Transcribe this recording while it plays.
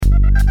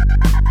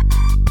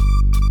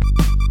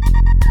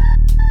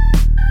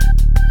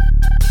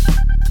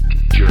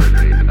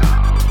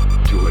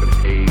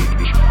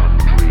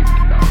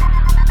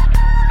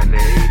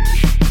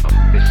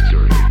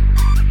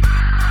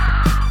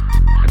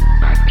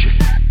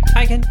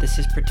This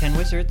is Pretend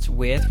Wizards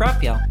with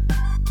Raphael.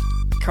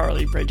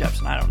 Carly Rae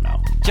Jepsen, I don't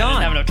know. John. I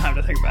didn't have enough time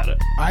to think about it.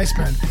 I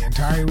spent the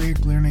entire week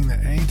learning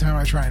that anytime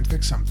I try and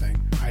fix something,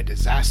 I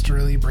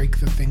disastrously break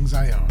the things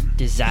I own.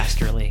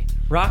 Disasterly.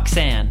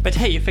 Roxanne. But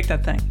hey, you picked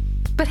that thing.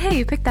 But hey,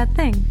 you picked that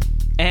thing.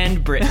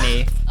 And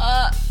Brittany.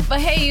 But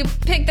hey, you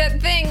picked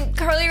that thing,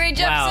 Carly Rae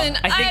Jepsen. Wow.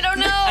 I don't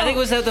know. I think it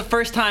was the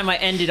first time I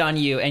ended on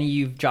you and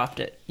you dropped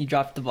it. You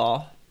dropped the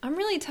ball. I'm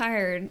really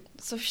tired,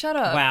 so shut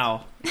up.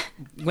 Wow.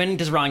 When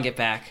does Ron get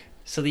back?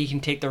 So that he can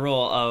take the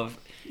role of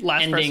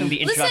Last ending person.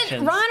 the introductions.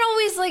 Listen, Ron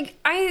always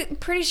I'm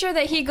pretty sure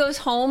that he goes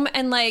home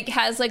and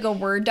has a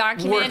Word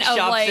document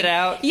Workshops of it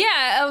out.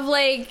 Yeah,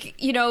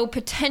 of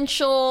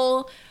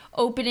potential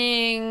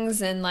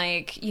openings and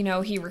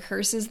he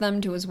rehearses them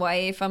to his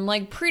wife.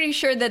 I'm pretty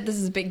sure that this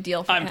is a big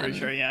deal for him. I'm pretty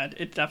sure, yeah.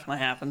 It definitely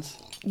happens.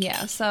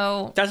 Yeah,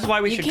 so That's why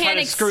we you should can't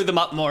try to screw them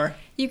up more.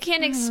 You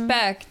can't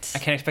expect I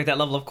can't expect that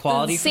level of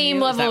quality the from same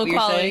you? Is that level what of you're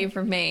quality saying?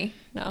 from me.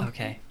 No.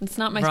 Okay. It's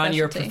not my Ron, specialty.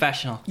 you're a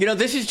professional. You know,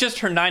 this is just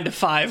her 9 to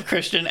 5,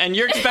 Christian, and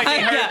you're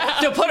expecting her Yeah.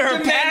 to put her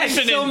Demanding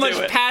passion so into much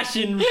it.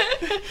 passion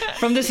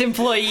from this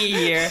employee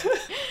here.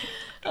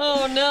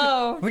 Oh,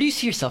 no. Where do you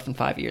see yourself in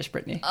 5 years,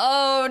 Brittany?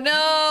 Oh,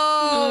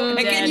 no.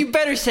 Again, you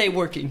better say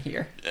working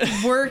here.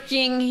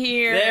 Working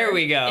here. There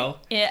we go.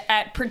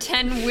 At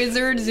Pretend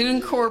Wizards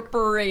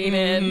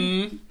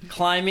Incorporated.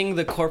 Climbing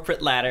the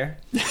corporate ladder.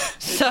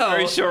 So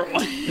Very short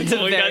one. It's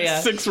only very,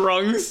 got 6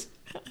 rungs.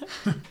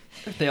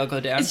 they all go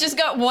down. It's just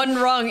got one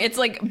rung. It's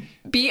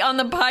be on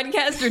the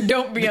podcast or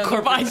don't be on the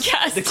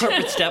podcast. The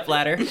corporate step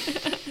ladder.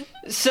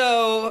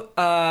 So,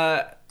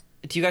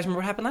 do you guys remember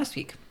what happened last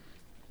week?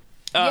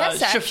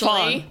 Yes, actually.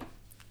 Chiffon.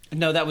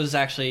 No, that was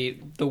actually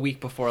the week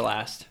before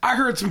last. I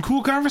heard some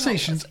cool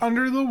conversations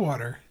under the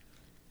water.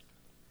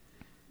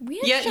 We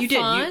had Yeah, you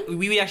chiffon. did.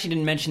 We actually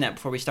didn't mention that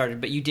before we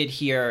started, but you did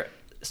hear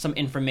some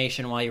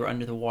information while you were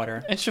under the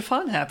water. And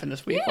chiffon happened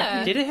this week.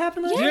 Yeah. Did it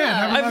happen last Yeah, it week?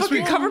 happened I last fucking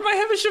week. covered my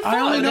head with chiffon. I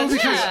only know That's-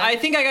 because I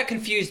think I got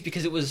confused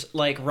because it was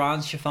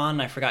Ron's chiffon,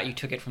 and I forgot you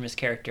took it from his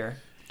character.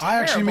 I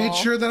actually made Terrible.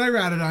 sure that I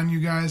ratted on you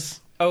guys.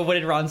 Oh, what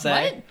did Ron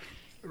say?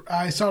 What?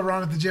 I saw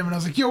Ron at the gym and I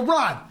was like, "Yo,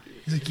 Ron."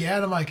 He's like, "Yeah,"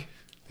 and I'm like,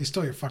 "They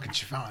stole your fucking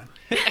chiffon."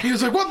 He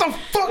was like, "What the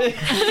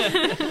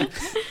fuck?"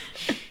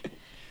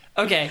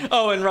 Okay.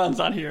 Oh, and Ron's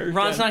not here.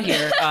 Ron's Good. not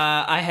here.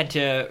 I had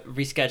to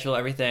reschedule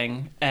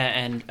everything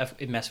and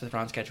it messed with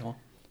Ron's schedule.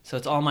 So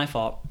it's all my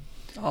fault.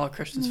 All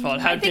Christian's fault.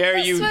 How I think dare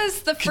this you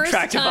was the first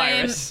contract a time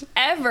virus?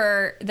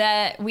 ever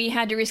that we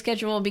had to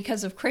reschedule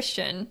because of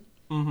Christian.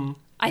 Mm-hmm.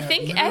 I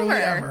think Literally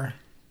ever.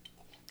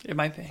 It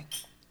might be.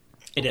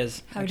 It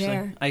is. How actually.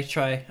 dare. I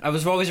try. I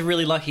was always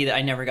really lucky that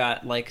I never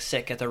got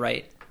sick at the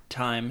right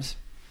times.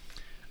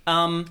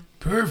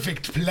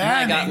 Perfect I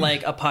planning.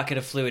 got a pocket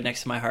of fluid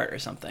next to my heart or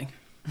something.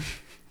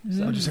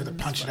 I'll just have to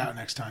punch it out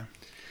next time.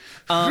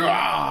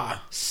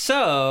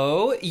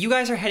 So you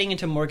guys are heading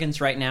into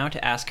Morgan's right now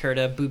to ask her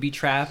to booby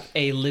trap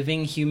a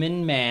living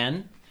human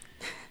man.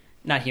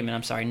 Not human,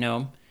 I'm sorry,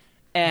 gnome.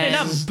 And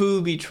And not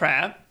booby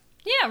trap.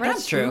 Yeah, we're That's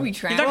not true. booby He's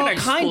trap. not going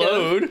to kind of.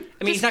 explode.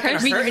 I mean, he's not going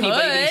to We hurt anybody,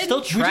 but he's could. still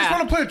We just want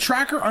trapped. to put a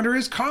tracker under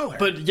his collar.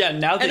 But yeah,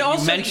 now that And you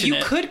also, mention you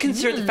it, could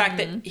consider the fact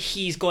that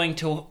he's going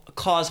to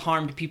cause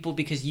harm to people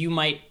because you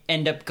might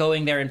end up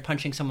going there and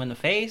punching someone in the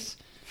face.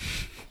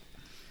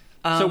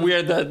 so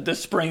we're the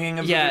springing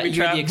of yeah, the booby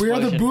you're trap. the we are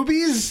the explosion.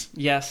 boobies.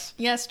 Yes.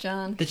 Yes,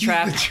 John. The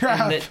trap, the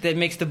trap. and that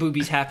makes the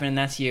boobies happen, and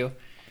that's you.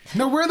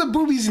 No, we're the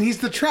boobies and he's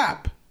the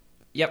trap.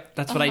 Yep,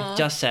 that's what I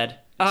just said.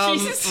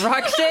 Jesus.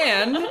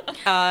 Roxanne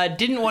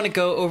didn't want to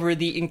go over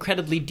the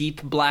incredibly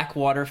deep black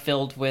water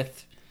filled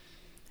with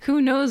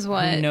Who knows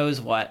what? who knows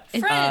what.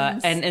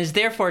 Friends. And is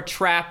therefore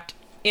trapped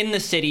in the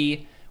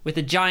city with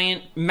a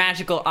giant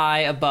magical eye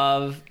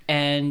above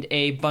and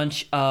a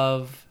bunch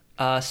of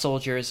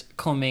soldiers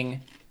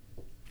combing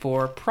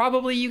for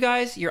probably you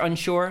guys. You're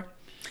unsure.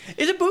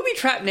 Is a booby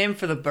trap named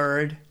for the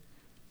bird?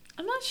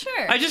 I'm not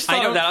sure. I just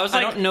thought of that. I was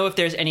I like, don't know if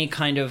there's any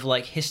kind of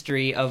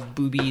history of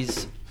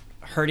boobies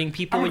hurting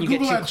people I'm when you gonna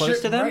get Google too that close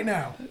shit to them. right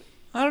now.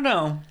 I don't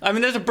know. I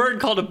mean, there's a bird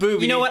called a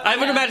booby. You know what? I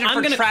would imagine I'm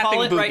for gonna trapping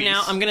call it boobies. right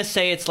now. I'm gonna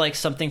say it's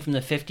something from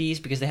the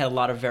 50s because they had a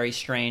lot of very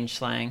strange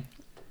slang.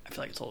 I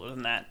feel like it's older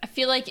than that. I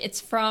feel like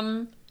it's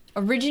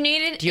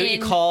originated Do you know what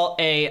in you call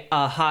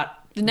a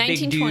hot the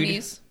big dude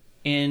 1920s.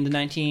 in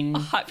the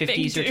hot big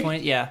 1950s or dude.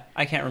 20s? Yeah,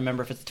 I can't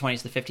remember if it's the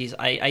 20s or the 50s.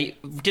 I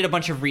did a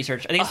bunch of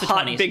research. I think it's A the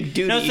hot 20s. big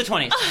dude. No, it's the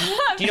 20s.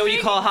 Do you know what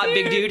you call a hot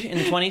big dude in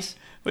the 20s?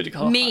 What'd you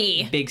call it?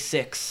 Me. Big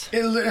six.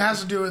 It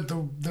has to do with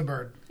the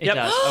bird. It Yep.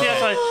 does. See, Okay.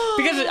 that's why-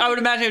 because I would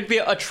imagine it'd be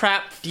a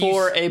trap you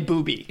for s- a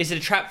booby. Is it a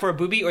trap for a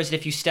booby, or is it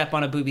if you step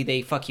on a booby,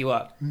 they fuck you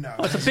up? No,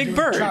 it's a has to big do with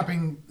bird.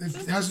 Trapping.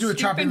 It has to do with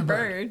trapping the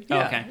bird. Oh,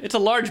 Yeah. okay. It's a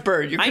large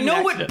bird. You I couldn't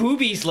know what accident-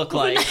 boobies look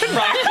like.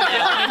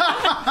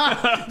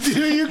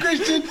 Do you,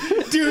 Christian?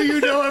 Do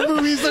you know what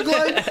boobies look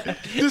like?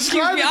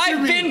 Describe it to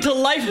I've me. been to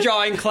life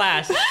drawing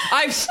class.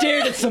 I've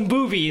stared at some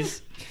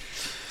boobies.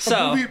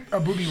 So, a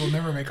booby will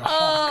never make a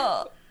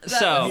hawk. Oh,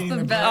 so Meaning the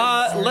bird best.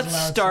 that flies let's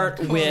loud start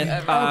sound.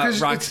 with 'cause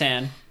it's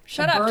Roxanne.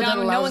 Shut a up, bird that John.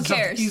 No allows one itself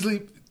cares.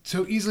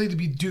 so easily to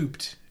be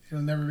duped.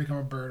 It'll never become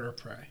a bird or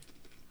prey.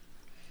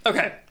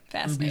 Okay. Rubies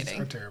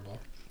Fascinating. are terrible.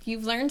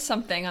 You've learned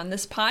something on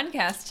this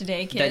podcast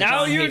today, kid. That- Now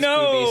John you hates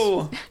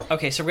know.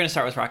 Okay, so we're going to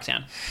start with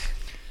Roxanne.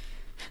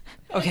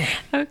 Okay.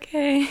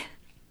 Okay.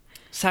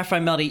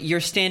 Sapphire Melody, you're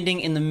standing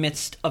in the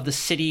midst of the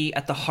city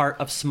at the heart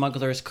of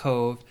Smuggler's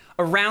Cove.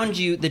 Around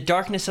you, the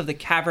darkness of the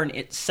cavern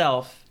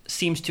itself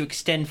seems to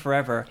extend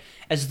forever,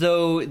 as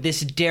though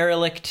this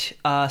derelict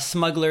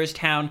smuggler's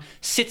town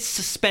sits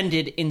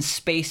suspended in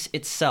space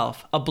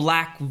itself, a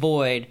black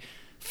void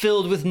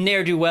filled with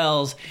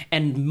ne'er-do-wells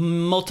and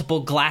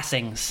multiple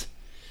glassings.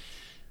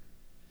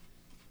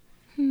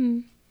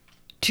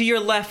 To your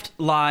left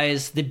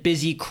lies the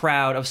busy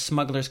crowd of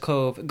Smuggler's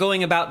Cove,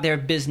 going about their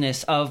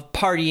business of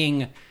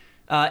partying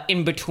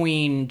in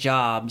between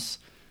jobs.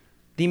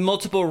 The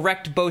multiple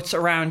wrecked boats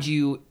around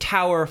you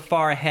tower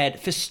far ahead,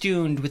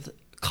 festooned with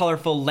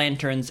colorful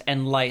lanterns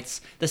and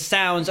lights, the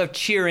sounds of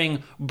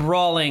cheering,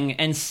 brawling,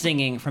 and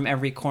singing from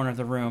every corner of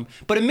the room.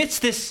 But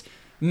amidst this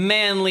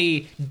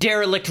manly,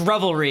 derelict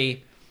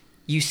revelry,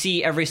 you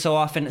see every so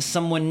often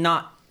someone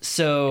not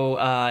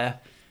so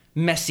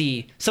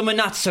messy, someone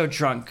not so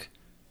drunk,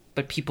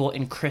 but people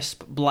in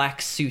crisp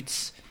black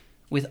suits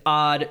with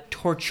odd,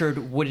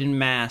 tortured wooden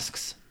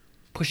masks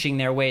pushing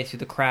their way through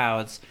the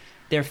crowds,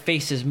 their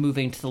faces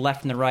moving to the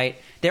left and the right,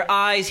 their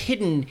eyes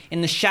hidden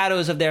in the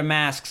shadows of their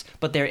masks,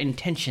 but their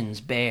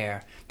intentions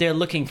bare. They're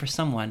looking for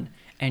someone,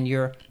 and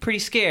you're pretty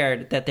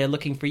scared that they're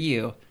looking for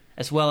you,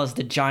 as well as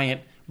the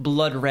giant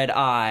blood-red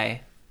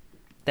eye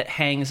that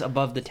hangs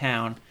above the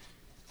town.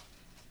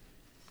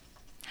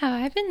 Have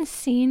I been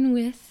seen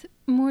with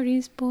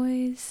Morty's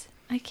boys?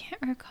 I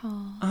can't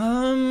recall.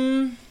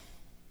 I'm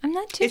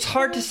not too It's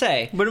hard to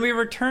say. When we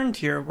returned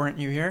here, weren't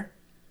you here?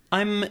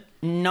 I'm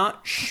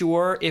not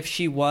sure if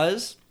she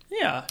was.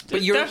 Yeah, But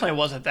it you're- definitely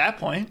was at that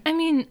point. I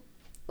mean,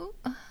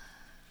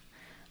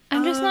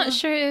 I'm just not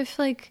sure if,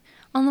 like,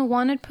 on the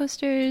wanted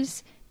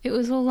posters, it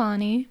was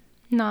Olani,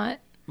 not...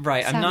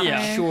 Right, I'm not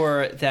Sapphire.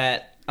 sure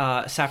that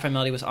Sapphire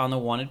Melody was on the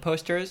wanted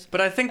posters.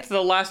 But I think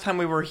the last time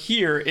we were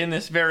here in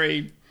this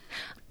very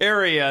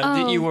area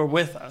that you were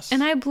with us.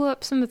 And I blew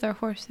up some of their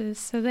horses,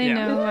 so they Yeah.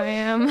 know who I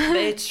am.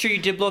 It's true, you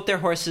did blow up their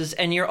horses,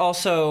 and you're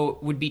also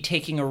would be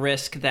taking a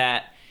risk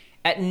that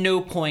at no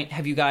point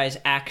have you guys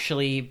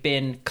actually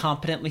been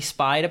competently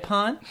spied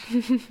upon.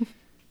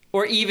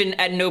 Or even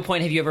at no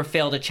point have you ever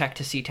failed a check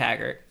to see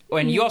Taggart.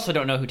 And you also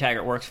don't know who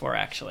Taggart works for,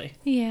 actually.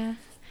 Yeah.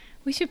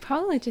 We should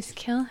probably just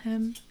kill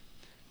him.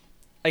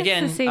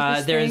 Again, the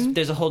safest thing.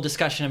 there's a whole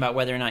discussion about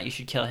whether or not you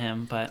should kill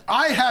him, but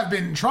I have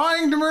been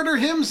trying to murder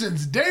him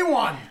since day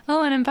one.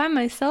 Oh, and I'm by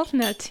myself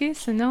now, too,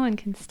 so no one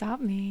can stop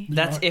me.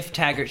 that's if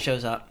Taggart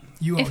shows up.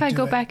 You won't If I do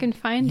go it. back and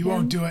find You him.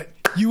 won't do it.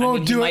 You I won't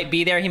mean, he do might it.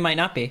 be there, he might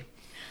not be.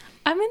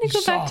 I'm going to go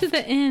back to Soft.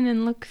 the inn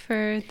and look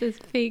for this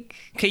fake...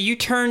 Okay, you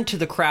turn to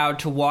the crowd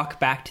to walk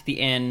back to the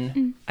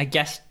inn, I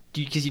guess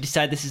because you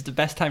decide this is the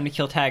best time to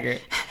kill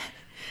Taggart.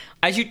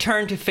 As you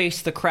turn to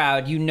face the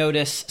crowd, you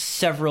notice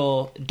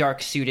several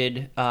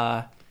dark-suited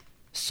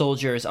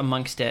soldiers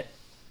amongst it,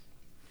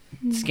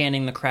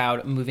 scanning the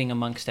crowd, moving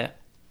amongst it.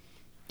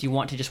 Do you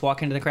want to just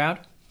walk into the crowd?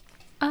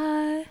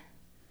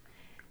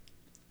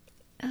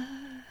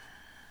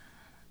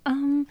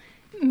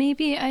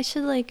 Maybe I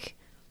should, like,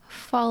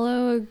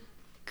 follow a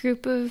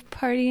group of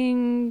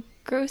partying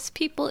gross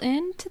people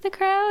into the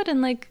crowd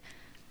and, like,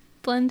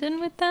 blend in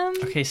with them.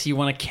 Okay, so you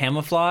want to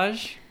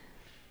camouflage?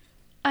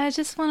 I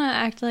just want to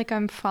act like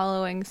I'm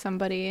following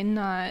somebody and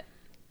not...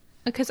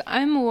 Because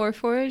I'm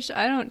Warforged.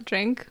 I don't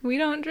drink. We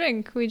don't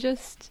drink. We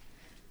just...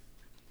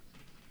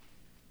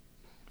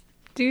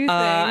 do things.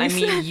 I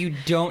mean, you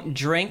don't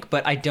drink,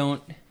 but I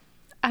don't...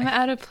 I'm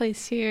out of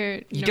place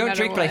here. You no don't matter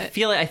drink, but I what.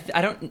 feel like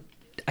I don't...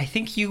 I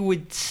think you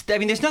would... I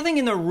mean, there's nothing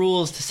in the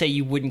rules to say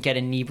you wouldn't get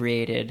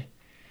inebriated.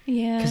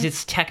 Yeah. Because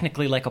it's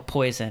technically like a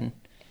poison.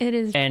 It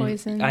is And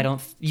poison. I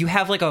don't... You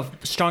have like a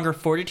stronger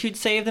fortitude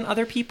save than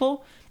other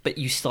people, but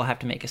you still have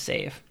to make a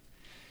save.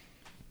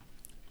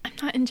 I'm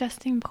not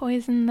ingesting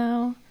poison,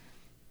 though.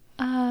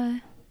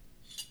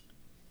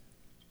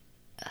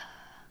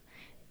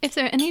 If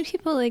there are any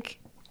people, like,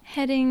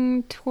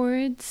 heading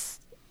towards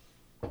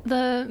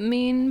the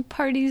main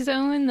party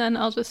zone, then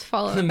I'll just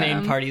follow The them.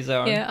 main party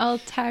zone. Yeah, I'll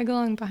tag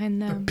along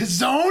behind them.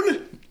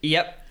 Pizzone?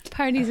 Yep.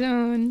 Party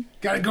zone.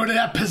 Gotta go to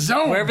that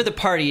Pizzone. Wherever the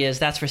party is,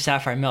 that's where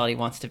Sapphire Melody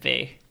wants to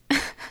be.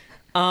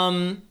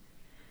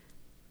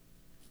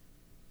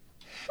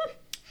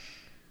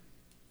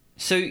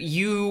 So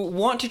you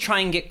want to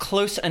try and get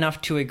close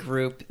enough to a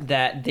group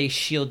that they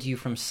shield you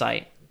from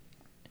sight.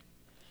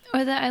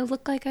 Or that I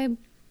look like I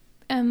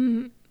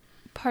am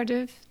part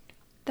of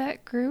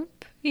that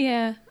group.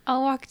 Yeah,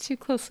 I'll walk too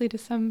closely to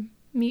some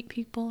meat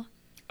people.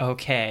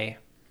 Okay.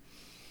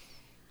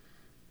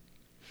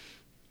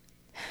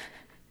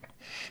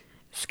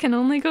 This can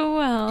only go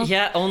well.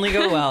 Yeah, only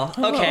go well.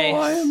 Okay. Oh,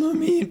 I am a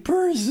meat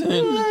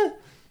person.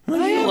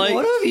 Would you like?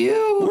 One of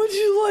you. Would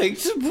you like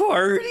to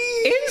party?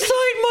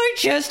 Inside my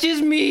chest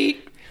is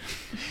meat.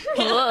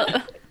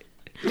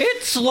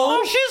 It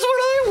sloshes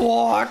when I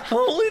walk.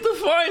 Only the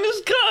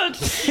finest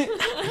cuts.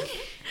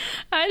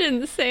 I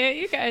didn't say it,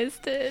 you guys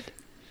did.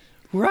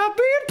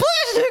 wrapping in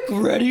plastic,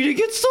 ready to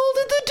get sold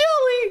at the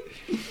deli.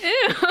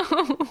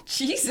 Ew.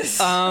 Jesus.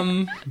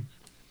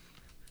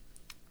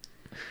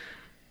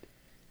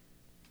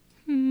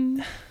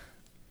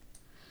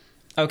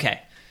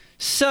 Okay.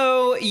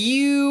 So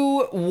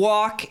you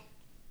walk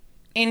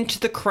into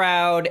the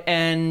crowd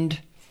and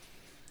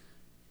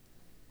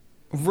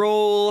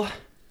roll.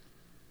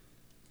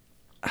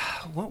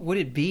 What would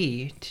it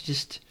be to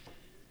just.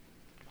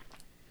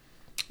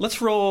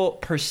 Let's roll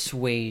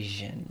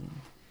persuasion.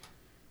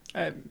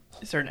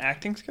 Is there an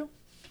acting skill?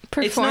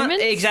 It's not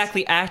Performance?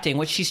 exactly acting.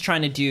 What she's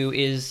trying to do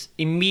is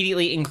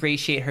immediately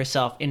ingratiate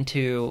herself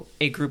into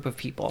a group of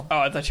people. Oh,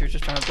 I thought you were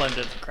just trying to blend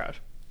into the crowd.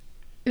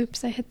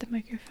 Oops, I hit the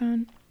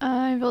microphone.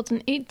 I rolled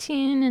an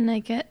 18 and I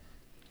get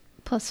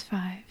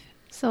 +5.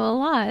 So a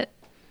lot.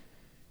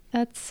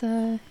 That's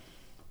like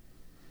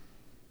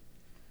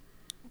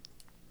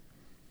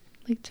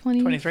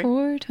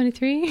 24,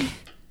 23.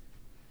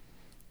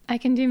 I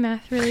can do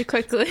math really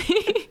quickly.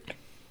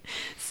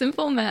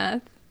 Simple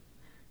math.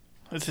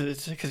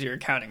 It's because you're a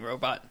counting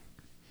robot.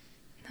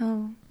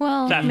 No.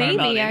 Well, That maybe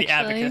Melody, actually. the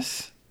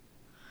abacus.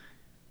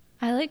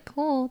 I like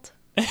gold.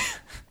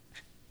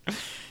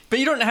 But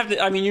you don't have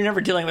to. I mean, you're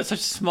never dealing with such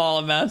small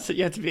amounts that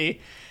you have to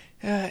be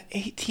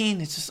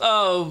 18. It's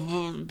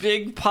just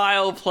big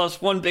pile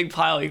plus one big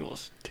pile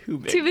equals two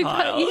big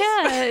piles.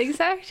 Yeah,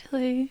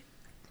 exactly.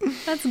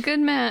 That's good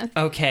math.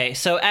 Okay,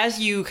 so as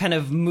you kind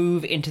of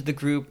move into the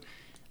group,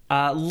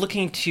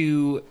 looking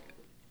to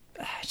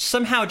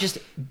somehow just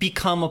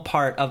become a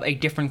part of a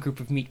different group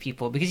of meat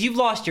people, because you've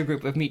lost your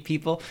group of meat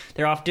people.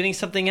 They're off doing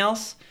something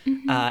else,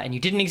 and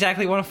you didn't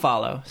exactly want to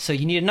follow. So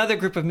you need another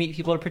group of meat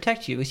people to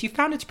protect you, because you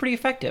found it's pretty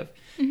effective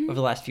over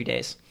the last few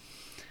days.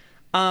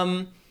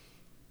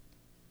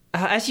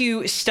 As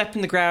you step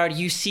in the crowd,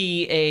 you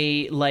see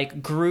a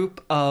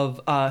group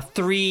of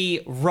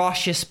 3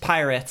 raucous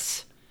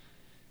pirates.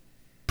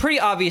 Pretty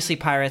obviously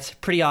pirates,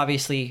 pretty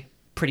obviously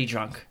pretty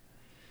drunk.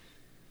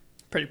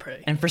 Pretty.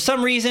 And for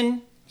some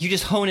reason, you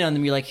just hone in on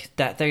them. You're like,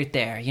 that they're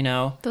there, you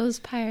know? Those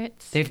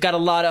pirates. They've got a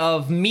lot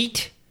of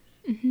meat.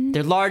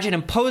 They're large and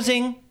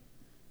imposing.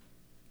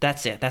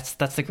 That's it. That's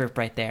the group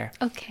right there.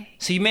 Okay.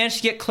 So you manage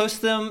to get close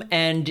to them,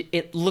 and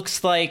it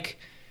looks like,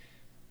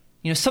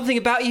 something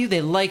about you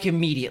they like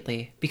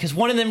immediately. Because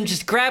one of them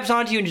just grabs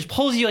onto you and just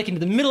pulls you into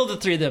the middle of the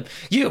 3 of them.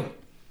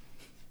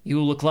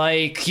 You look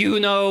like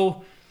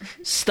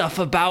stuff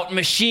about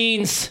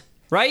machines,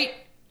 right?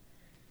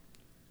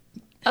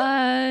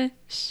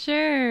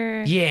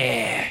 Sure.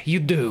 Yeah, you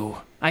do.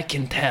 I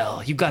can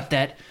tell. You got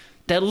that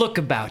look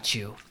about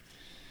you.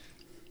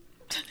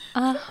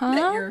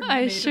 Uh-huh.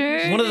 I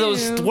sure One of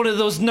do.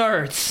 those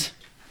nerds.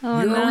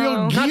 Oh, You're a real no.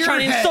 I'm not trying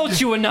to gearhead. insult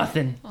you or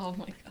nothing. Oh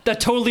my god. I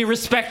totally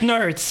respect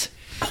nerds.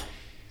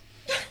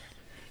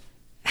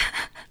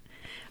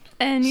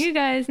 And you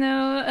guys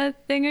know a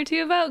thing or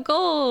two about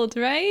gold,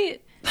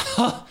 right?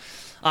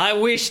 I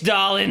wish,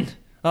 darling.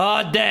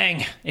 Aw,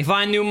 dang. If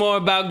I knew more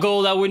about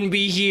gold, I wouldn't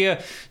be here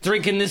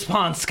drinking this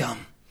pond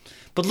scum.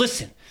 But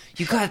listen,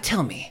 you gotta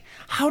tell me,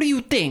 how do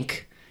you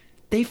think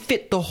they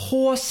fit the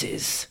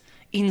horses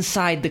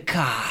inside the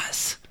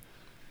cars?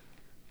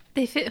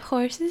 They fit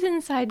horses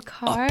inside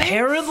cars?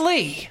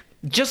 Apparently.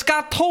 Just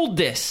got told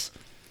this.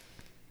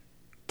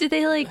 Did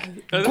they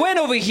Gwen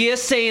over here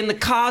saying the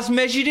car's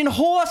measured in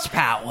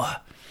horsepower.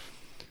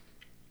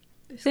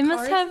 They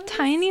must have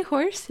tiny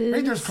horses.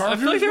 Wait, there's cars. I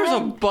feel like in there this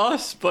was a world?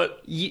 bus,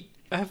 but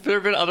have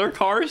there been other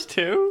cars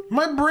too?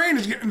 My brain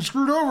is getting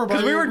screwed over by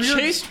Because we were weird-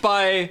 chased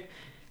by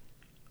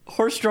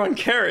horse-drawn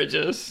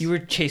carriages. You were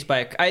chased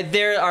by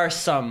there are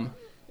some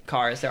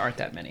cars. There aren't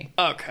that many.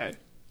 Okay.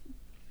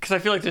 Because I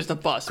feel like there's the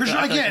bus. Christian,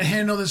 but I feel can't like-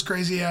 handle this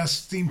crazy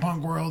ass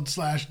steampunk world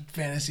 /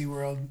 fantasy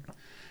world.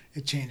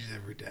 It changes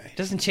every day. It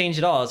doesn't change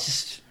at all. It's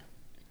just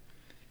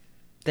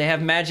they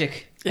have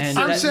magic, and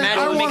I'm that saying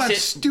magic I want makes a it.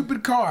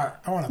 stupid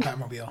car. I want a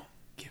Batmobile.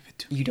 Give it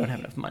to me. You don't have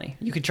enough money.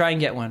 You could try and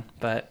get one,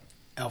 but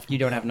Elf you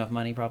don't have enough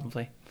money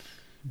probably.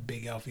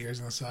 big elf ears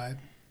on the side.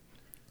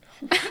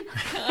 The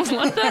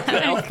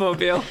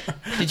Elfmobile.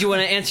 Did you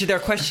want to answer their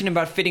question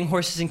about fitting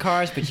horses in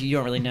cars? But you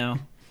don't really know.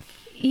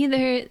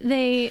 Either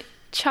they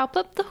chop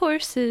up the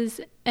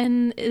horses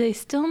and they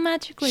still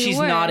magically She's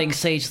work, nodding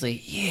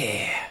sagely.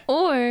 Yeah.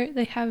 or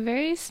they have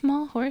very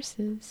small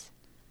horses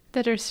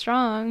that are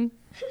strong.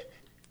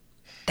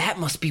 That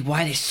must be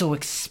why they're so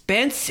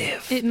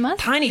expensive. It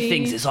must Tiny be.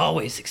 things is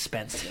always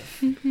expensive.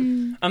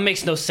 That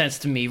makes no sense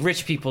to me.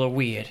 Rich people are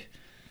weird.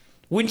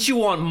 Wouldn't you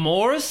want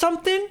more or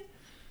something?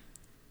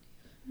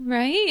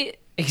 Right?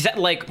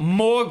 Like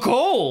more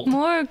gold.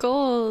 More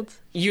gold.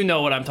 You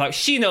know what I'm talking.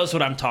 She knows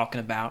what I'm talking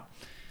about.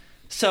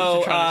 So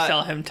They're trying to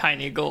sell him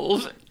tiny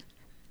gold.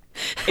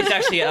 it's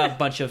actually a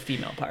bunch of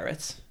female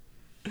pirates.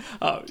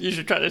 Oh, you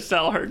should try to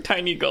sell her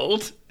tiny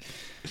gold.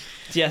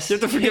 Yes. You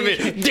have to forgive me.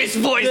 This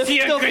voice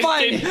here, Still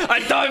Christian. fine.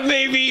 I thought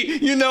maybe,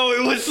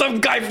 it was some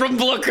guy from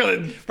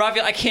Brooklyn.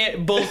 Raphael, I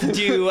can't both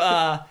do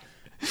a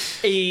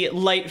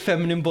light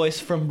feminine voice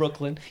from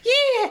Brooklyn.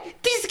 Yeah, yeah,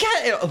 this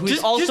guy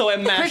who's also a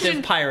massive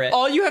Christian, pirate.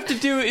 All you have to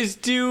do is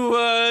do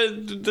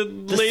the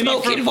lady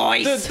smoking from,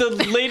 voice. the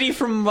lady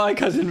from My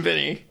Cousin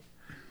Vinny.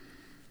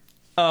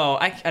 Oh,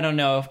 I don't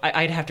know if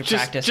I'd have to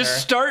practice Just her.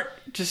 start.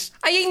 Just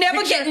I ain't never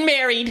picture- getting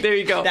married. There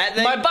you go.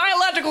 My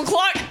biological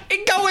clock is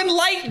going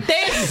like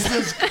this.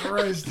 Jesus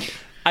Christ.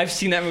 I've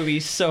seen that movie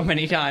so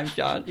many times,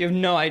 John. You have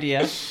no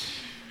idea.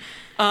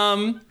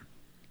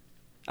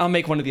 I'll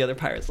make one of the other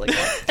pirates like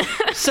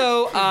that.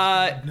 So,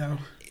 No.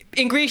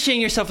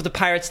 ingratiating yourself with the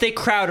pirates, they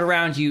crowd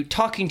around you,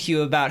 talking to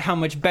you about how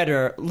much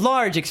better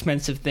large,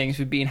 expensive things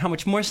would be and how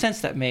much more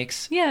sense that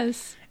makes.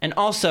 Yes. And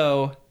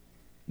also,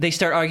 they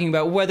start arguing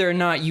about whether or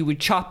not you would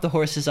chop the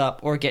horses up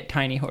or get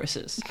tiny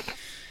horses.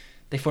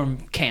 They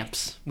form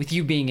camps, with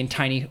you being in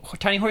tiny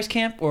horse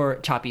camp or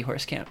choppy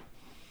horse camp.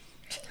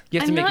 You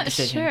have to I'm make not a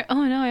decision. sure.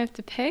 Oh no, I have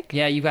to pick.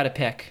 Yeah, you got to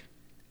pick.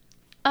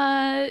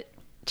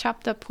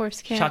 Chopped up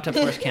horse camp. Chopped up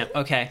horse camp.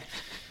 Okay.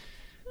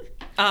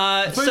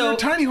 I thought you were a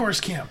tiny horse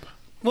camp.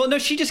 Well, no,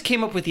 she just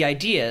came up with the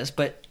ideas,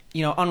 but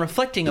on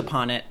reflecting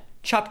upon it,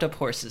 chopped up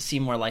horses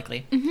seem more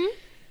likely. Mm-hmm.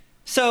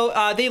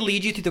 So they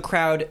lead you through the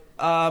crowd.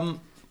 I'm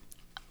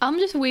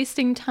just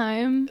wasting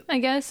time, I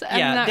guess.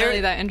 I'm not they're-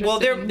 really that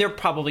interested. Well, they're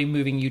probably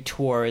moving you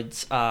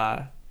towards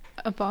a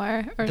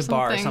bar or the something.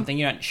 bar or something.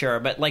 You're not sure,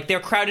 but like they're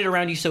crowded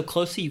around you so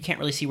closely, you can't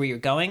really see where you're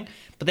going.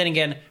 But then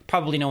again,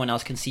 probably no one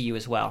else can see you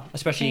as well.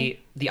 Especially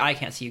the eye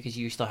can't see you because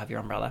you still have your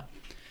umbrella.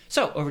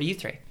 So over to you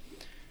three.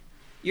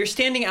 You're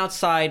standing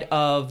outside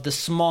of the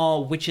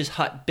small witch's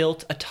hut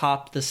built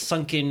atop the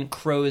sunken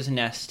crow's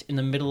nest in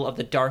the middle of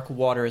the dark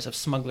waters of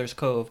Smuggler's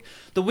Cove.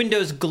 The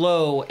windows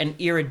glow an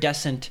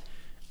iridescent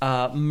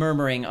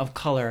murmuring of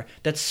color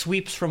that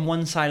sweeps from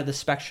one side of the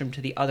spectrum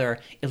to the other,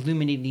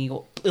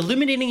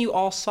 illuminating you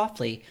all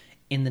softly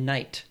in the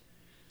night.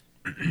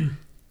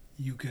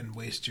 You can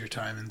waste your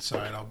time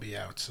inside. I'll be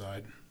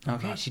outside.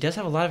 Okay, she does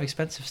have a lot of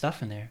expensive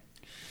stuff in there.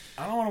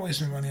 I don't want to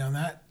waste my money on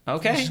that.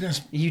 Okay, She's gonna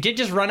you did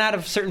just run out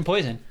of certain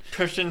poison.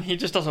 Christian, he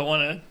just doesn't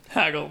want to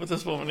haggle with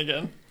this woman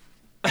again.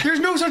 There's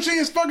no such thing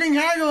as fucking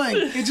haggling.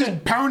 It's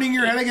just pounding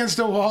your head against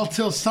a wall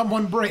till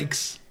someone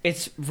breaks.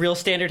 It's real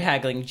standard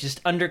haggling.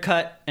 Just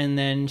undercut, and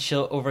then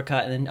she'll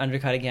overcut, and then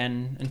undercut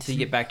again until you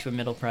get back to a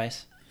middle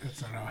price.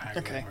 That's not how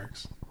haggling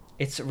works.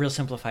 It's real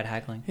simplified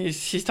haggling.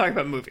 He's talking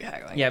about movie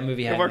haggling. Yeah,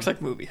 movie haggling. It works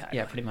like movie haggling.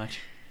 Yeah, pretty much.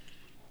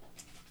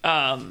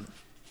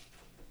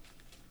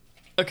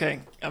 Okay,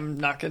 I'm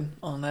knocking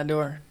on that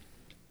door.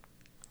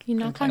 You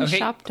knock on Okay.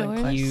 shop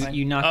doors.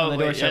 You knock on the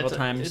door wait, yeah, several it's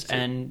times, a-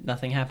 and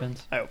nothing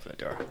happens. I open the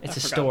door. It's I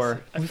a forgot.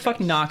 store. I Who forgot.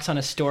 fucking knocks on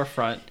a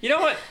storefront? You know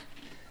what?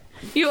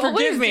 You Forgive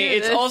always me. do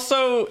It's this.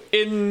 also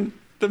in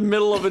the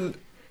middle of an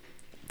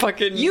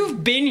fucking.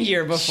 You've been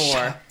here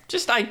before.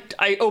 Just I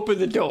open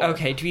the door.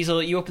 Okay,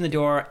 Dweezil, you open the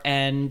door,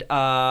 and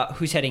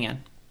who's heading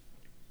in?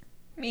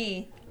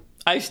 Me.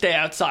 I stay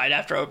outside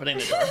after opening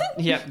the door.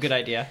 Yep, good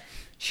idea.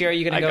 Shira,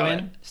 you gonna I go go in?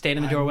 in. Staying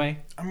in the doorway?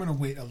 I'm going to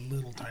wait a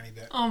little tiny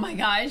bit. Oh my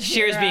gosh.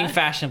 Shira's being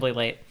fashionably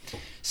late.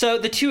 So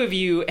the two of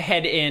you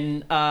head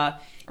in.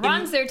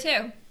 Ron's there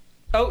too.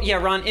 Oh, yeah,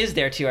 Ron is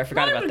there too. I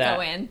forgot Ron about would that.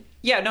 go in.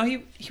 Yeah, no,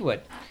 he would.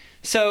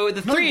 So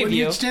the No, three of when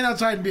you. you'd stand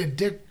outside and be a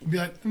dick, and be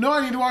like, no,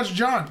 I need to watch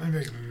John. And be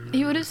like,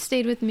 He would have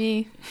stayed with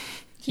me.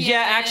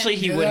 Yeah, actually,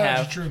 he yeah, would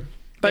that's have. true.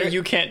 But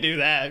you can't do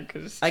that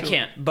because I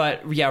can't,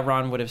 but yeah,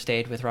 Ron would have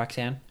stayed with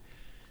Roxanne.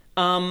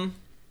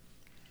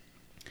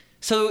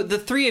 So the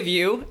three of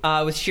you,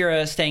 with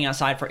Shira staying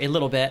outside for a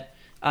little bit,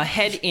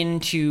 head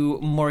into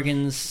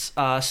Morgan's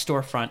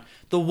storefront.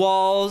 The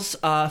walls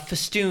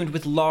festooned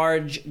with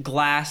large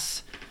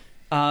glass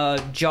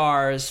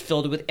jars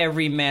filled with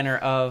every manner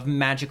of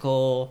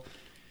magical,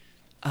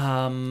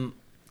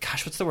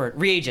 what's the word?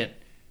 Reagent.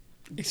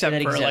 Except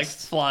that for like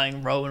exists.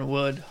 flying Rowan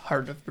Wood,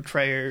 Heart of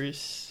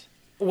Betrayers.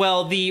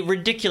 Well, the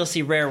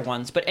ridiculously rare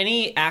ones, but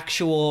any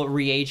actual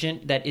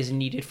reagent that is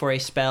needed for a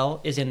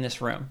spell is in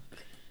this room.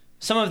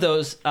 Some of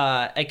those,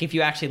 like if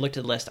you actually looked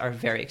at the list, are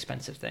very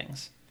expensive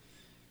things.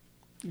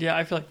 Yeah,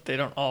 I feel like they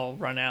don't all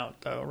run out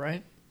though,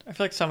 right? I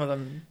feel like some of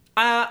them.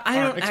 I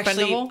Aren't don't actually.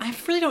 expendable? I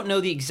really don't know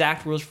the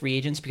exact rules for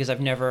reagents because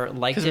I've never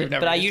liked 'Cause we've it.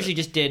 never But I used usually it.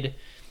 just did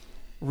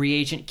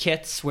reagent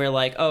kits where,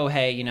 like, oh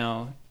hey,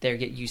 they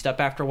get used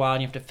up after a while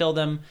and you have to fill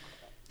them.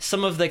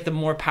 Some of like the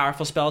more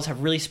powerful spells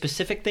have really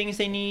specific things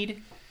they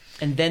need,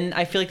 and then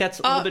I feel like that's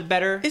a little bit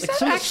better. is Like that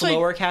some of the actually-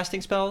 slower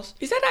casting spells.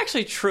 Is that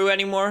actually true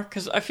anymore?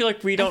 Because I feel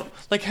like we don't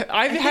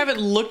I haven't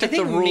looked I at the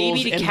think rules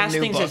maybe to in cast the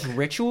new things book. as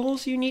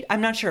rituals you need.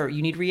 I'm not sure.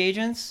 You need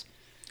reagents.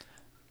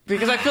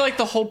 Because I feel like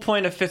the whole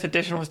point of 5th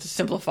edition was to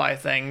simplify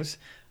things.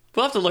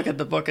 We'll have to look at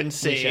the book and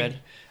see. should.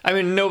 I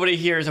mean, nobody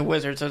here is a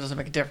wizard, so it doesn't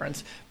make a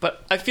difference.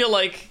 But I feel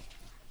like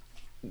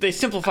they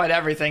simplified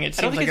everything. It I don't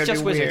seems think like it's it'd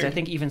just be wizards. weird. I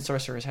think even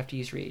sorcerers have to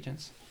use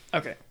reagents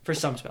Okay, for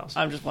some spells.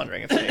 I'm just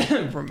wondering if they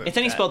removed It's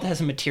any that. spell that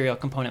has a material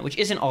component, which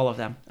isn't all of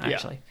them,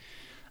 actually.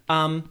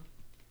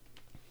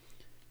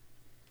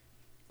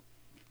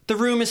 The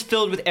room is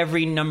filled with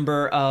every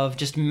number of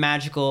just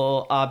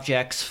magical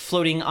objects,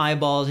 floating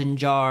eyeballs in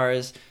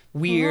jars,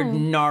 weird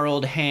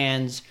gnarled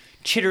hands,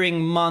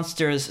 chittering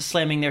monsters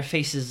slamming their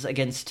faces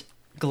against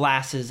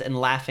glasses and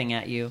laughing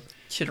at you.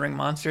 Chittering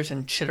monsters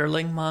and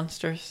chitterling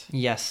monsters.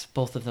 Yes,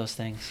 both of those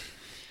things.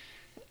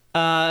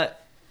 From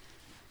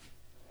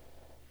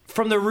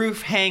the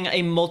roof hang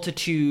a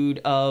multitude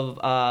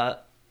of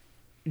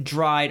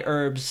dried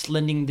herbs,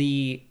 lending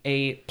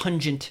a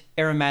pungent,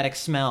 aromatic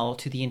smell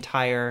to the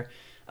entire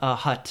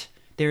hut.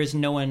 There is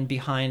no one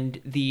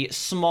behind the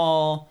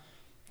small,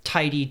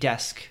 tidy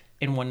desk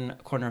in one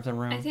corner of the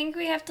room. I think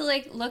we have to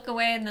like look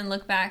away and then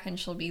look back, and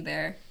she'll be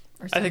there.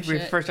 Or some I think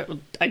shit.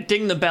 I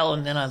ding the bell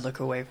and then I look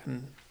away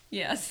from.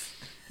 Yes.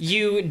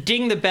 You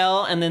ding the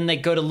bell, and then they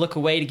go to look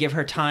away to give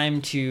her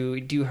time to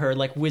do her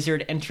like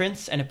wizard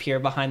entrance and appear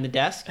behind the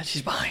desk. And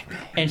she's behind me.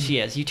 And she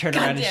is. You turn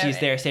around and damn she's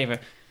it. there, saving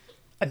her.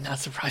 I'm not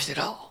surprised at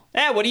all.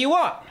 What do you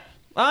want?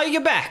 Oh, you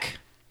get back.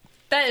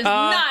 That is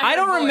not. I her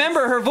don't voice.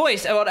 remember her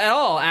voice at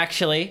all,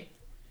 actually.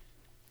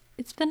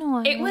 It's been a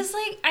while. It was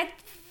like I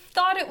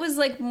thought it was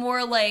like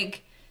more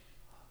like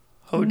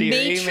Oh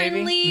dearie,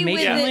 matronly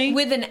maybe? Matronly?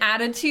 with an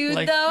attitude,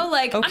 Like- though.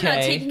 Like I'm not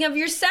Okay. taking of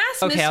your sass,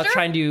 Okay, mister. I'll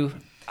try and do...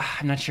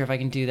 I'm not sure if I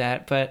can do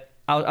that, but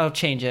I'll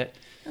change it.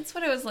 That's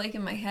what it was like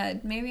in my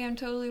head. Maybe I'm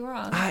totally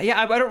wrong. Yeah,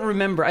 I don't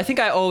remember. I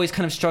think I always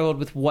kind of struggled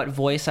with what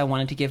voice I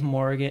wanted to give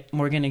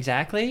Morgan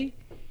exactly.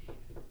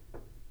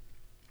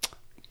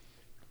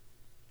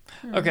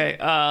 Okay,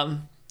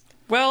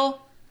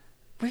 well,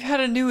 we've had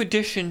a new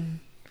addition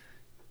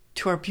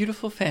to our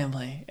beautiful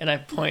family. And I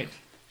point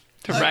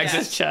to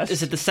Rags' chest.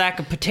 Is it the sack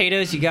of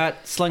potatoes you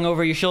got slung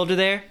over your shoulder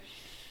there?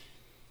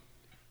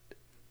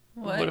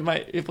 What?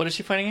 What is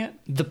she pointing at?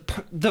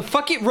 The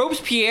fucking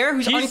Robespierre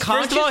who's unconscious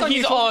First of all, on he's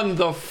your shoulder? on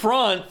the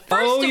front.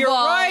 Oh, of you're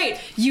all, right.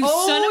 you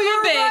oh, son of a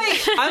you're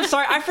bitch. right. I'm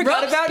sorry. I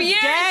forgot about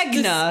Robespierre is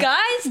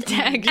Dagna.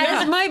 disguised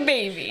as my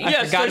baby.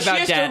 Yes, forgot so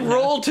about she has Dagna. to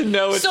roll to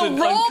know it's So an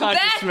roll unconscious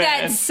back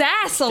man. that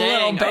sass a little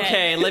Dang. bit.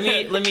 Okay,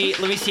 let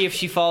me see if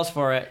she falls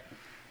for it.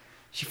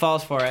 She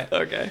falls for it.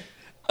 Okay.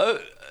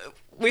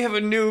 We have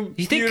a new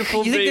You think beautiful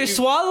you think baby. they're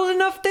swaddled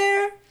enough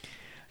there?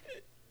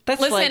 That's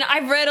Listen, like,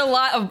 I've read a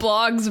lot of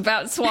blogs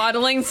about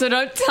swaddling, so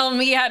don't tell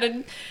me how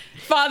to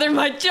father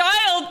my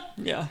child.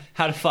 Yeah.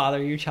 how to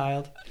father your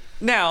child.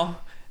 Now,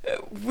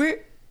 we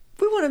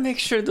want to make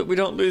sure that we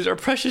don't lose our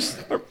precious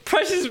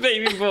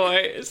baby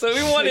boy. So we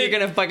So want you're to.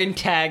 gonna fucking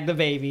tag the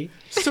baby.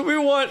 So we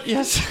want.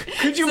 Yes.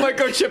 Could you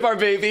microchip our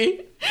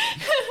baby?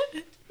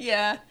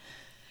 Yeah.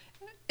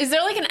 Is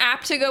there like an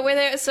app to go with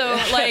it? So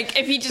like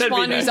if he just That'd be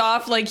wanders nice.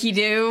 off like he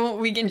do,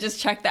 we can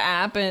just check the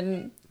app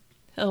and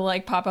he'll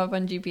like pop up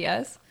on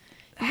GPS.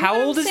 How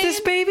what old I'm is this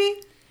saying?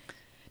 baby?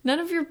 None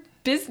of your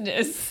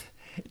business.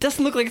 It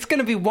doesn't look like it's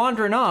gonna be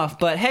wandering off,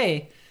 but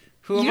hey,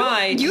 who am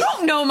I? You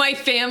don't know my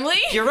family.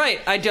 You're right.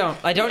 I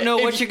don't know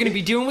what you're gonna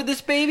be doing with this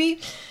baby.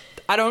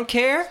 I don't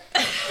care.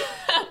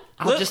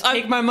 I'll just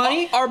take my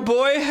money. Our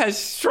boy has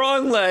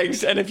strong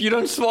legs, and if you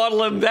don't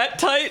swaddle him that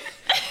tight,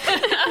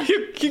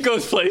 he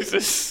goes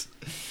places.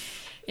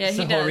 Yeah, That's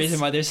he the whole does. reason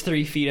why there's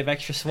 3 feet of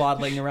extra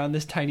swaddling around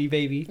this tiny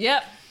baby.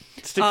 Yep.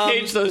 It's to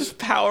cage those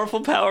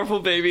powerful, powerful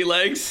baby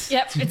legs.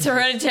 Yep. It's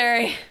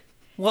hereditary.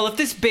 Well, if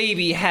this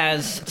baby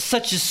has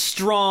such a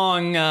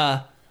strong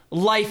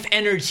life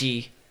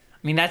energy,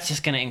 I mean, that's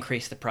just going to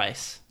increase the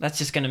price. That's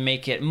just going to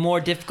make it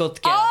more difficult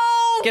to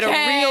get a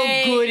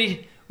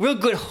Okay. real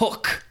good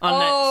hook on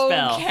that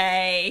spell.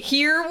 Okay,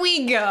 here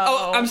we go.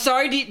 Oh, I'm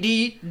sorry.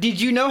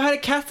 Did you know how to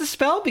cast the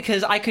spell?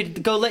 Because I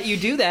could go let you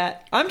do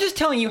that. I'm just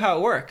telling you how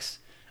it works.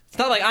 It's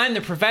not like I'm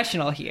the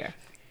professional here.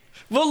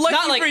 Well, lucky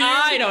Not like for you,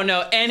 I don't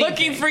know anything.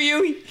 Lucky for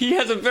you, he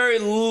has a very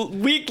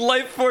weak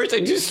life force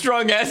and just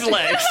strong ass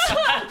legs.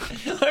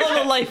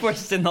 All the life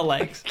force is in the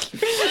legs.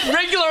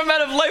 Regular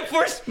amount of life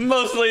force,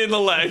 mostly in the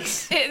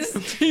legs.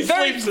 It's He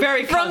Very, sleeps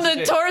very from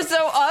the concentrated.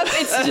 torso up.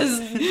 It's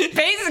just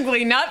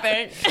basically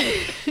nothing.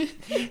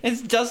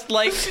 It's just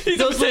like a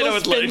those potato little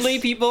with legs. spindly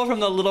people from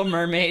The Little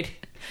Mermaid.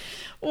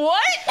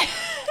 What?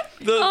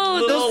 The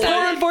Oh, Those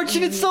poor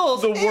unfortunate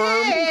souls. the worm.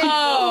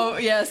 Oh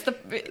yes,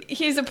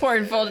 he's a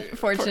poor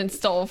fortune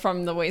stole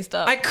from the waist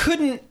up. I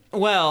couldn't.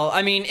 Well,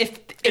 I mean, if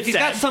he's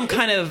got sad. some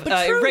kind of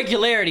true.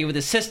 irregularity with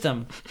his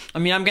system, I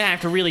mean, I'm gonna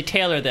have to really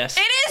tailor this.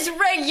 It is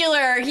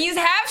regular. He's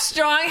half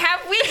strong,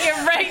 half weak.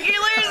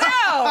 Irregular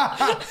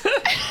though.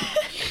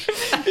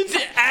 It's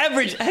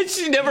average. Has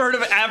she never heard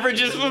of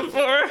averages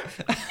before?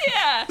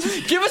 Yeah.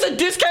 Give us a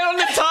discount on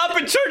the top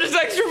and charge us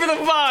extra for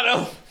the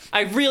bottom.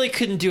 I really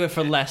couldn't do it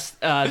for less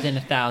than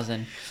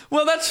 1,000.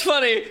 Well, that's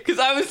funny, because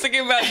I was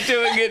thinking about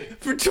doing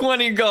it for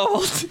 20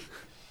 gold.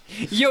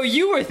 Yo,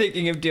 you were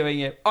thinking of doing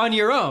it on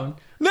your own.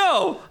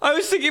 No, I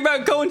was thinking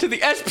about going to the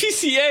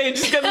SPCA and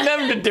just getting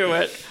them to do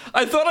it.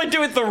 I thought I'd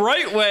do it the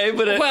right way,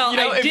 but Well,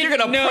 I if you're didn't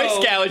going to know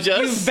price gouge you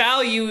us...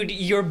 valued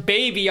your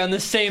baby on the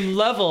same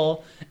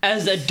level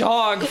as a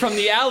dog from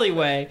the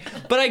alleyway.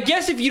 But I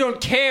guess if you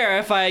don't care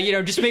if I,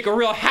 just make a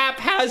real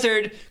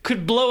haphazard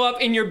could blow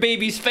up in your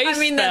baby's face I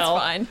mean, that's spell,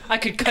 fine. I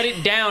could cut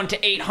it down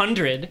to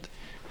 800.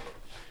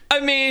 I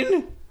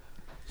mean,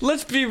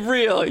 let's be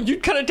real.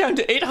 You'd cut it down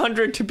to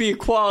 800 to be a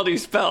quality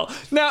spell.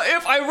 Now,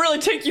 if I really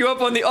take you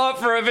up on the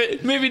offer of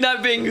it maybe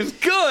not being as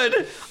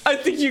good, I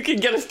think you can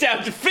get us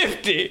down to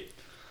 50.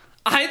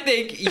 I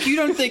think you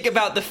don't think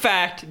about the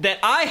fact that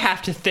I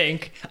have to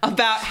think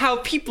about how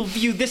people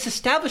view this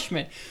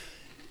establishment.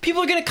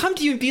 People are going to come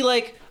to you and be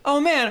like, oh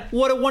man,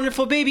 what a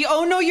wonderful baby.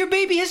 Oh no, your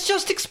baby has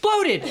just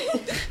exploded.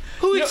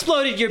 Who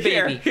exploded your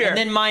baby? Here. And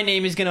then my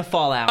name is going to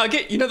fall out. I'll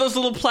get, those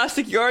little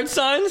plastic yard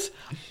signs?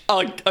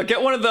 I'll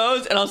get one of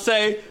those and I'll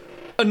say,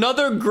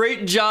 another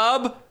great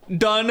job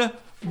done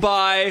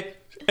by,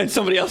 and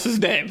somebody else's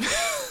name.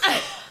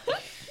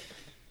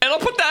 And I'll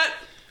put that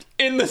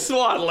in the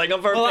swaddling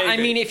of our baby. I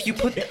mean, if you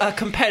put a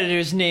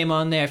competitor's name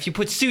on there, if you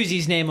put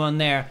Susie's name on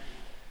there,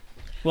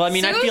 well, I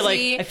mean,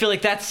 Susie, I feel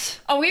like that's...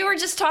 Oh, we were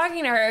just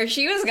talking to her.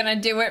 She was going to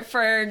do it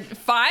for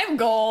 5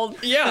 gold.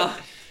 Yeah.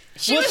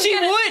 She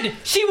would.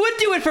 She would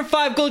do it for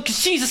 5 gold because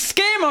she's a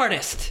scam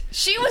artist.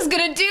 She was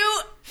going to do...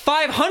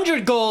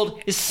 500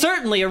 gold is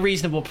certainly a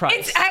reasonable price.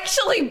 It's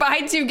actually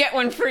buy 2, get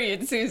 1 free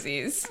at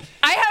Susie's.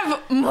 I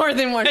have more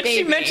than one and baby.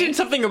 she mentioned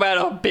something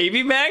about a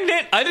baby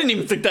magnet. I didn't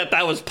even think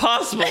that was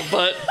possible,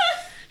 but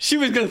she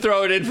was going to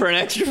throw it in for an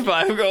extra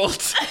 5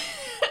 gold.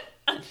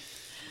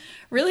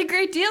 Really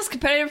great deals,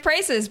 competitive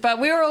prices. But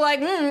we were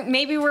like,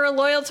 maybe we're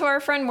loyal to our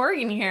friend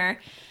Morgan here.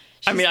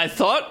 I mean, I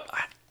thought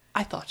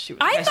she was.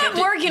 I thought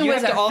Morgan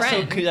was our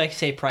friend. Could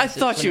say prices. I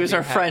thought she was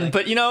our friend,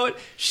 but you know what?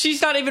 She's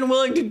not even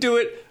willing to do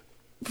it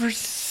for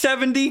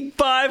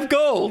 75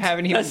 gold.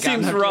 Haven't even that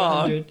seems gotten wrong.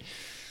 100.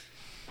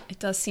 It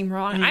does seem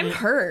wrong. I'm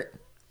hurt.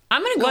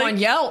 I'm going to go on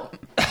Yelp.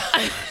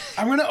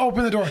 I'm going to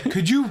open the door.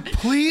 Could you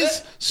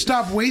please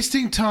stop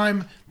wasting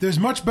time? There's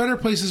much better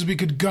places we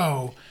could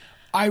go.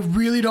 I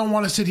really don't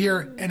want to sit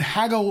here and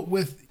haggle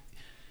with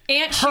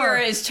Aunt her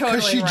Shira is totally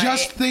because she right.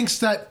 just thinks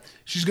that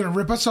she's going to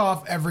rip us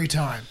off every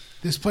time.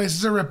 This place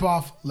is a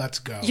ripoff. Let's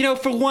go. You know,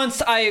 for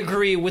once, I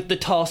agree with the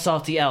tall,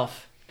 salty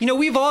elf. You know,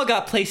 we've all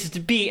got places to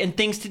be and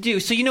things to do.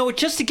 So, you know what?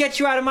 Just to get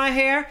you out of my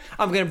hair,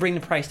 I'm going to bring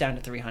the price down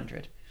to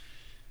 300.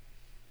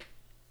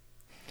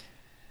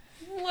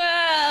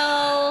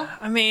 Well,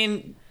 I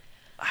mean,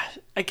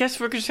 I guess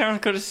we're just going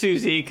to go to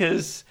Susie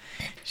because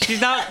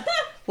she's not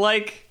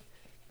like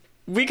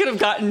we could have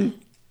gotten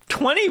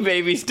 20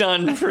 babies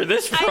done for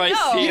this price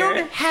know. here. You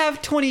don't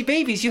have 20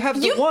 babies. You have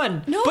the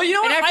one. No. But you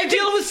know what? And after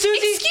dealing with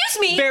Susie, Excuse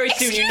me. very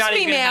soon you're not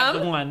even going to have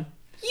the one.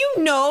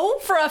 You know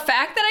for a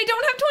fact that I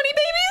don't have 20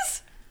 babies?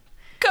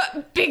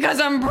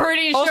 Because I'm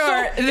pretty Also,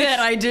 sure that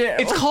I do.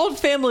 It's called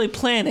family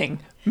planning.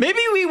 Maybe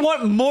we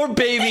want more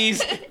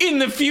babies in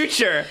the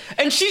future.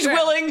 And she's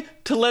willing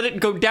to let it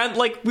go down.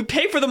 Like, we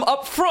pay for them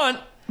up front.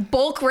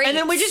 Bulk rates. And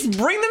then we just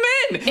bring them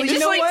in. It Just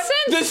just like makes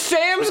sense. the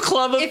Sam's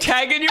Club of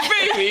tagging your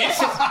babies.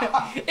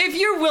 If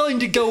you're willing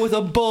to go with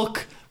a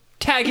bulk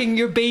tagging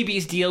your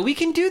babies deal, we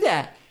can do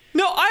that.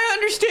 No, I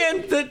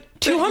understand that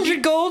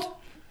 200 gold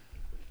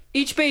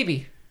each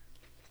baby.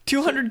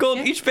 200 gold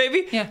each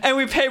baby? Yeah. And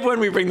we pay when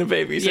we bring the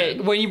babies Yeah,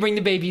 in. when you bring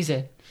the babies in.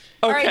 Okay.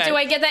 All right, do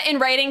I get that in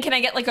writing? Can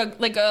I get like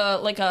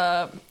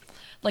a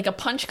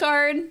punch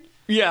card?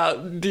 Yeah,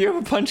 do you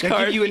have a punch They'll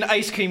card? give you an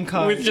ice cream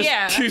card. with just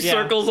Yeah. 2 Yeah.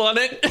 circles on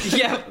it?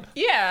 yeah,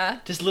 Yeah.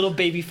 just little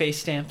baby face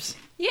stamps.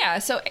 Yeah,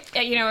 so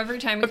every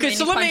time we Okay,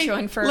 so punch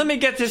one for let me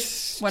get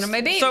this. one of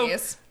my babies. So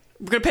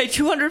we're gonna pay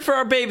 200 for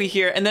our baby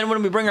here, and then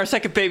when we bring our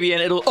second baby in,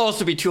 it'll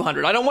also be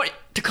 200. I don't want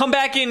to come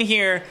back in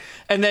here,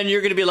 and then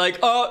you're gonna be like,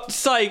 "Oh,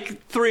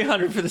 psych,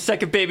 300 for the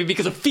second baby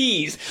because of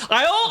fees."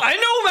 I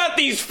know about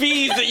these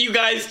fees that you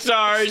guys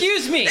charge.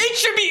 Excuse me. It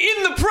should be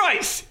in the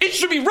price. It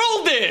should be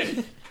rolled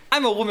in.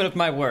 I'm a woman of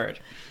my word.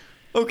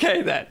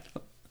 Okay then,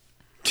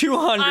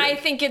 200. I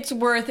think it's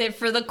worth it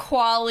for the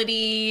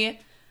quality.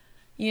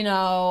 You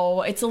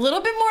know, it's a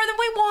little bit more than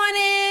we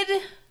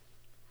wanted.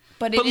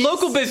 But but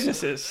local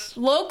businesses.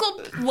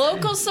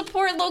 Local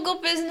support local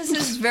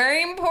businesses is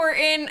very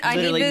important. I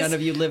Literally need this none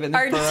of you live in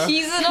this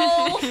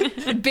borough.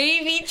 artisanal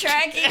baby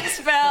tracking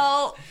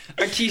spell.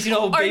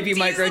 Artisanal baby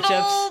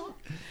microchips.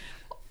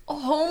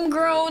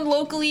 Homegrown,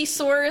 locally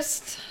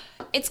sourced.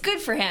 It's good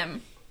for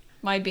him.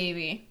 My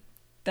baby.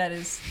 That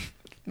is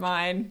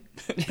mine.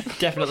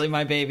 Definitely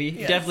my baby.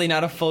 Definitely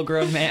not a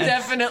full-grown man.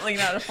 Definitely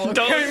not a full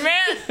grown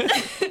man.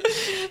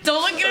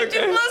 Don't look at him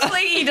too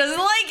closely. He doesn't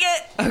like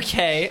it.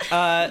 Okay,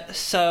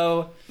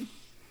 so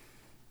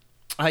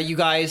you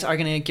guys are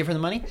gonna give her the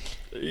money?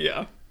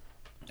 Yeah.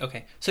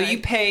 Okay, so you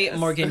pay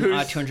Morgan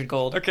Who's- 200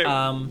 gold. Okay.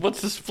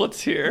 What's the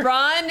splits here?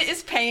 Ron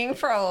is paying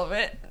for all of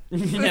it.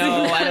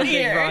 No, I don't think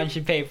Here. Ron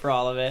should pay for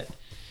all of it.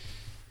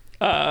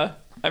 I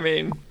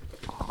mean,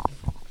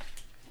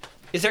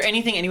 Is there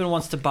anything anyone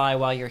wants to buy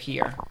while you're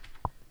here?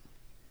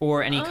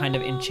 Or any kind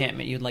of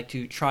enchantment you'd like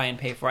to try and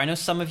pay for? I know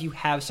some of you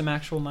have some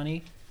actual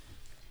money.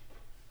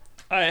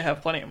 I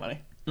have plenty of money.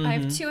 I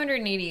have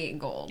 288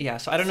 gold. Yeah,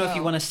 so I don't know if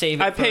you want to save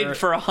it I paid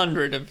for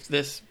 100 of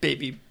this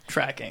baby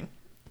tracking.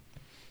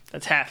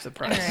 That's half the All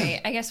price.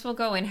 right, I guess we'll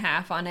go in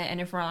half on it, and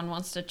if Ron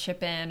wants to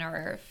chip in,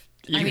 or if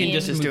You You can can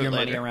just do move it your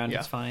money later. around, Yeah.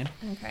 it's fine.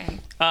 okay.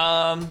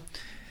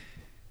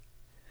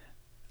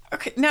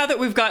 Okay, now that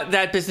we've got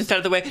that business out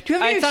of the way, do you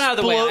have any It's not out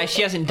of the way. explo-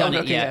 She hasn't done it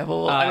Okay, yet. yeah,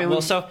 well, I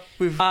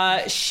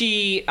mean,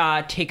 she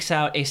takes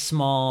out a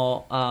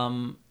small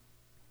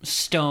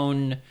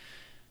stone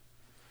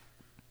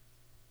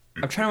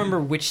I'm trying to remember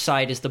which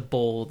side is the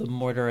bowl, the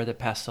mortar or the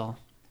pestle.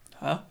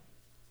 Huh?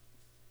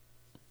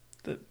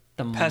 The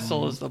The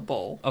pestle is the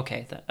bowl.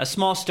 Okay, a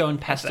small stone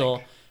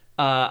pestle.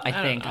 I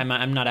think.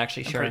 I'm not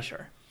actually sure. I'm pretty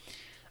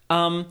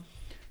sure.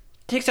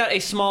 Takes out a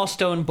small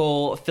stone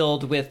bowl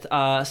filled with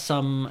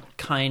some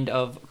kind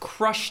of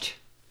crushed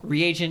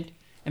reagent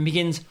and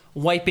begins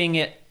wiping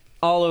it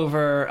all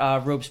over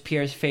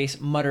Robespierre's face,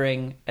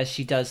 muttering as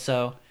she does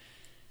so.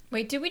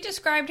 Wait, did we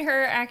describe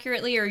her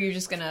accurately, or are you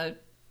just gonna?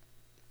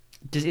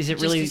 Is it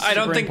really super I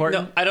don't think.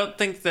 important? No, I don't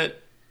think that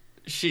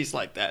she's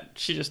like that.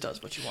 She just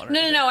does what you want her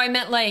to do. No. I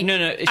meant like.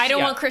 No, I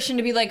don't want Christian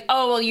to be like,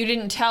 oh, well, you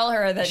didn't tell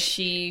her that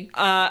she.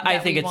 I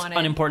think it's wanted.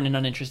 unimportant and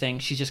uninteresting.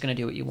 She's just going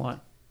to do what you want.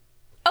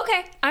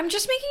 Okay, I'm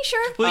just making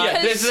sure. Well,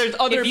 yeah, there's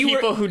other if you were-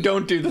 people who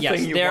don't do the Yes,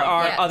 thing you there want.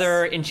 are Yes.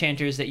 other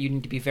enchanters that you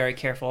need to be very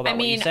careful about I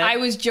what you mean, say. I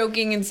was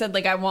joking and said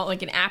like I want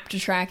like an app to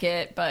track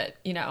it, but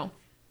you know.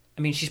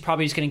 I mean, she's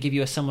probably just going to give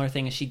you a similar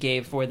thing as she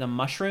gave for the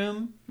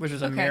mushroom, Which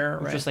is a Okay. mirror,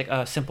 which right? is like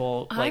a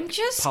simple, like I'm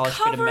just polished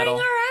bit of covering metal.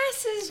 our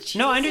asses. Jesus.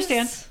 No, I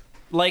understand.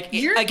 Like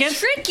You're against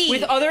tricky.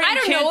 with other I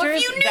don't know if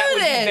enchanters, you knew that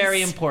would this. be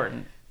very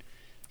important.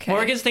 Okay.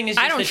 Morgan's thing is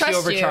I just don't that she trust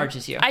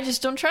overcharges you. I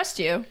just don't trust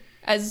you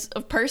as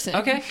a person.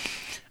 Okay.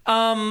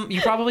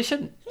 You probably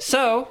shouldn't.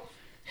 So,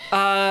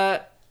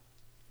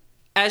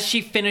 as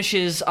she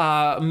finishes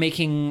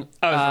making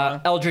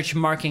wrong. eldritch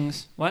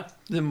markings, what?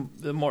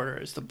 The mortar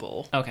is the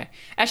bull. Okay.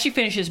 As she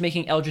finishes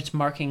making eldritch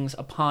markings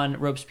upon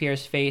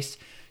Robespierre's face,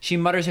 she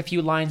mutters a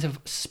few lines of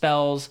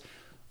spells,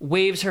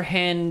 waves her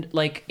hand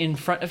like in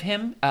front of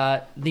him.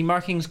 The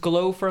markings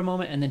glow for a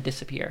moment and then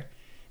disappear.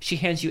 She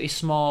hands you a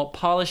small,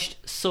 polished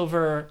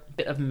silver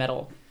bit of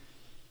metal.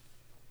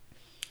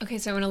 Okay,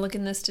 so I want to look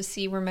in this to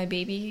see where my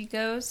baby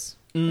goes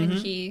when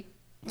he.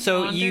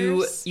 So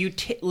wanders. you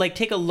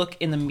take a look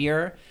in the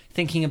mirror,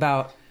 thinking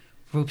about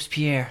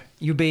Robespierre,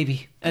 your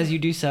baby, as you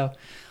do so,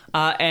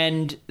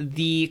 and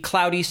the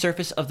cloudy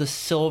surface of the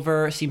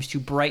silver seems to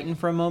brighten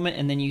for a moment,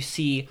 and then you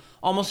see,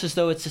 almost as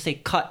though it's just a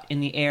cut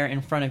in the air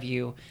in front of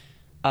you,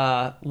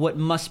 what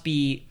must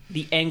be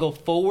the angle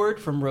forward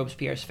from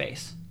Robespierre's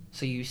face.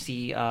 So you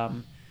see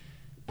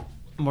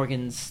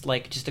Morgan's,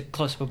 like, just a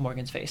close-up of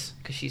Morgan's face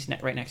because she's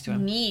right next to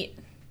him. Neat.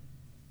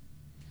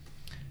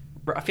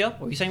 Raphael,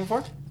 what were you saying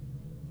before?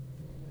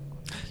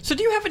 So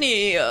do you have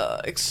any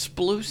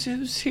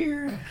explosives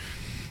here?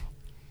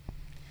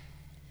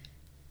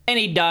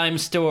 Any dime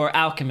store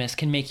alchemist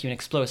can make you an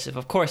explosive.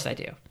 Of course I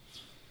do.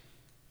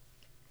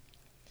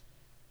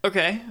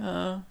 Okay.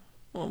 Well,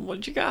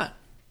 what you got?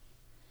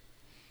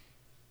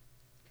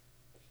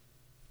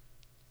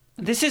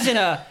 This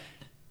isn't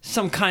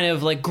some kind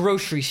of like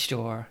grocery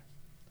store.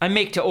 I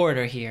make to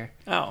order here.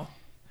 Oh.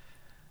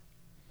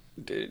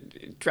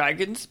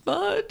 Dragon's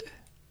blood?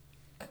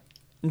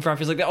 And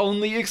Raphael's like the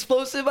only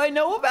explosive I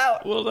know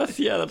about. Well, that's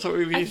what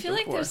we've used I feel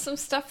like before. there's some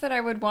stuff that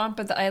I would want,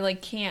 but I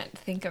like can't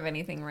think of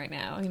anything right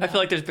now. You know? I feel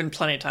like there's been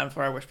plenty of times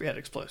where I wish we had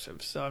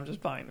explosives, so I'm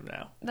just buying them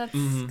now. that's.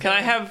 Can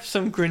I have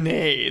some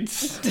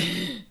grenades?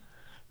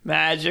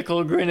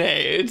 Magical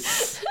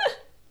grenades.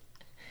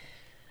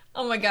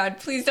 Oh my god!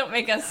 Please don't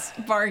make us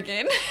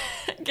bargain.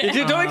 Okay.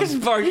 Dude, don't make us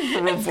bargain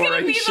for It's gonna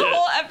boring be shit. the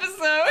whole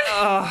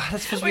episode.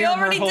 That's supposed to We be our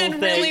already whole did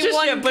thing. really Just-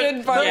 one yeah, but, good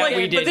but, bargain. like,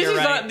 we did, but this you're is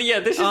right. not. Yeah,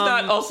 this is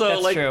not also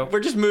that's like true. we're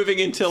just moving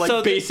into like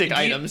So basic do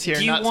you- items here,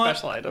 do you not want-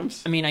 special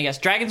items. I mean, I guess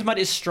Dragon's Mud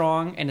is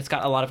strong and it's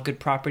got a lot of good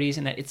properties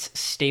and that it's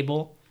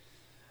stable.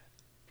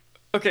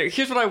 Okay,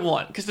 here's what I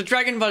want because the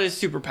dragon blood is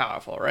super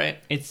powerful, right?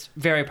 It's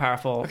very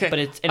powerful, Okay, but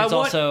it's I want-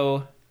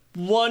 also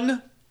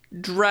One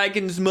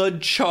dragon's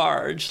mud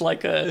charge,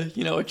 like a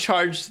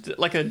charge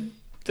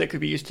that could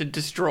be used to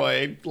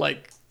destroy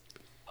like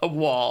a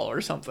wall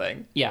or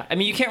something. yeah. I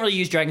mean, you can't really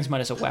use Dragon's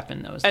Mud as a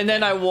weapon though. And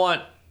then I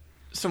want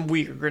some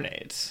weaker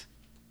grenades.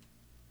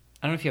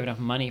 I don't know if you have enough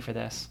money for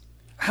this.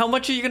 How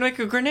much are you gonna make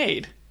a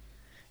grenade?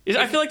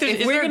 I feel like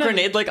if is we're there a gonna-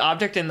 grenade like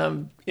object in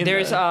the?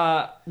 There's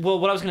well,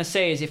 what I was going to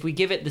say is if we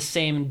give it the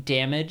same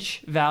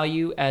damage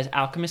value as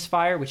Alchemist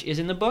Fire, which is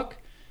in the book,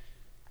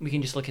 we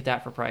can just look at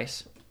that for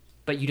price.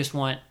 But you just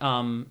want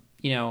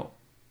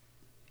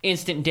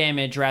instant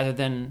damage rather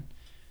than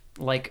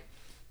like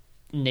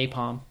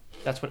napalm.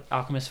 That's what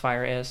Alchemist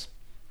Fire is.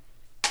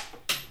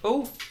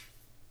 Oh.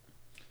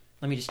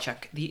 Let me just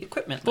check the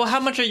equipment. Well, list. how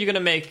much are you gonna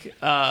make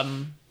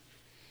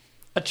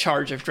a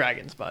charge of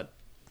dragon's mud?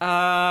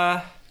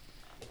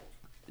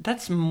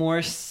 That's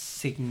more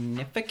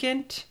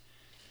significant.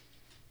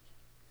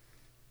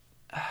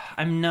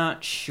 I'm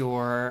not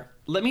sure.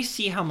 Let me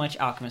see how much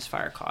Alchemist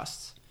Fire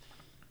costs.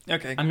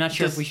 Okay, I'm not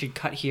sure if we should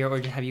cut here or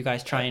have you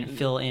guys try and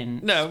fill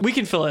in. No, we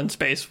can fill in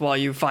space while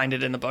you find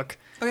it in the book.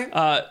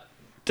 Okay.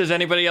 Does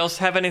anybody else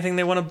have anything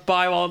they want to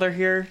buy while they're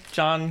here?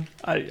 John,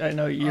 I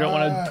know you don't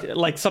want to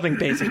like something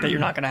basic that you're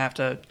not going to have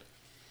to.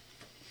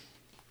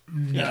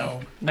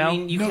 No. No. I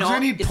mean, you No, can 'cause I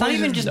need it's not even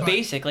poisons, just but-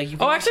 basic. Like you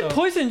can Oh, actually, also-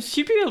 poisons.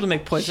 You'd be able to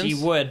make poisons. She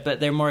would, but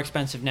they're more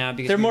expensive now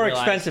because They're we more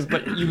realized- expensive,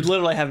 but you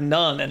literally have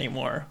none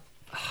anymore.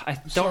 I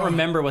don't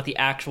remember what the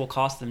actual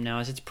cost of them now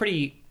is. It's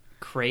pretty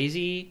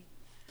crazy.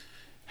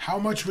 How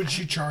much would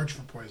she charge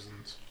for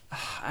poisons?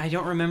 I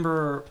don't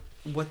remember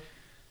what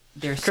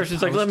they're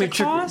Christian's like, supposed let me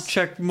to cost?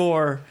 check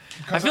more.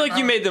 I Because feel like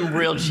you made them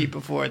real cheap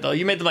before, though.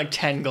 You made them like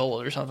 10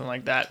 gold or something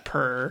like that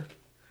per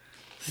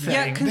thing.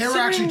 Yeah, They were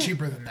actually considering-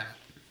 cheaper than that.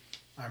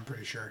 I'm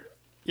pretty sure.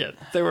 Yeah,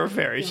 they were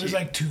very It was cheap.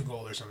 like 2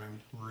 gold or something.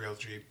 Real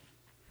cheap.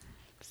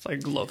 It's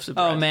like loaves of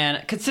bread. Oh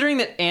man, considering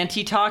that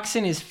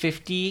antitoxin is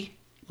 50,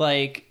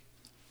 like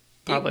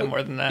Probably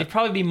more than that. It'd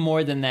probably be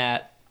more than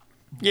that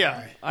Yeah,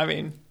 Why? I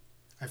mean,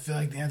 I feel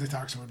like the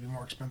antitoxin would be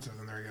more expensive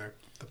than the regular.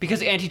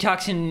 because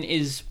antitoxin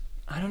is,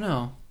 I don't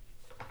know.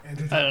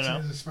 Antitoxin I don't know.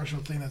 is a special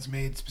thing that's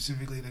made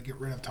specifically to get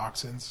rid of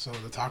toxins, so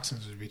the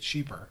toxins would be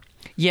cheaper.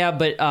 Yeah,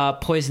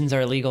 but poisons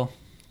are illegal,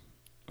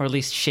 or at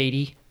least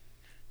shady.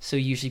 So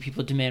usually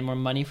people demand more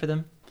money for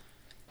them.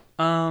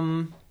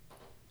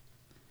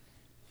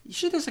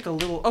 Usually there's like a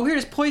little. Oh,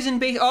 here's poison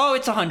base. Oh,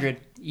 it's 100.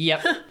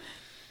 Yep.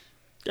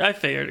 I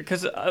figured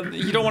because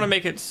you don't want to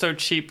make it so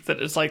cheap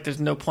that it's like there's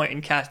no point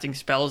in casting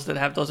spells that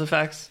have those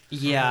effects.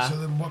 Yeah. So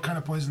then what kind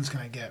of poisons can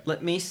I get?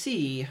 Let me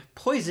see.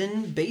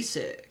 Poison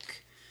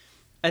basic.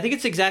 I think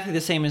it's exactly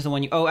the same as the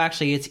one you... Oh,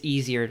 actually, it's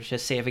easier to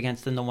save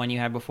against than the one you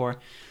had before.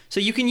 So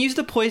you can use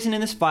the poison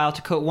in this vial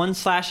to coat one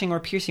slashing or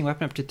piercing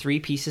weapon up to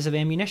 3 pieces of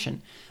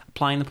ammunition.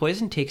 Applying the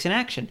poison takes an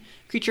action.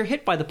 Creature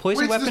hit by the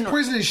poison Wait, so weapon... this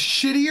poison is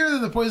shittier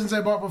than the poisons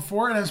I bought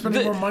before, and I'm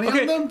spending more money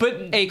on them?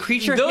 but A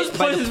creature those hit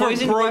by the poisons were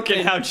poison broken.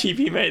 weapon How cheap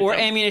he made or them.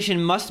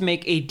 ammunition must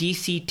make a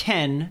DC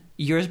 10.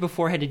 Yours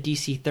before had a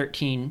DC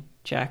 13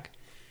 check.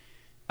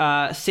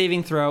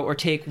 Saving throw or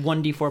take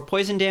 1d4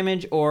 poison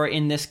damage, or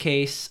in this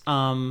case,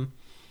 whatever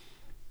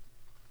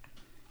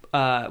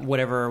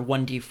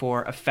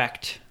 1d4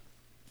 effect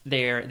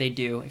they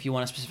do if you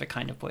want a specific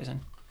kind of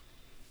poison.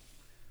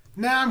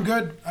 Nah, I'm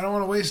good. I don't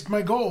want to waste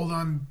my gold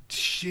on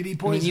shitty I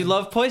poison. mean, you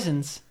love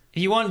poisons.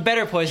 If you want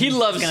better poison, He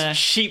loves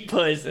cheap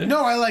poison.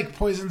 No, I like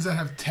poisons that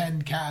have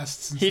 10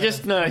 casts. He instead just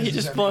of no. He poisons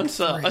just that wants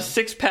make a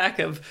 6-pack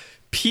of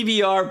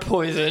PBR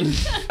poison.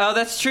 Oh,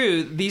 that's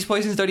true. These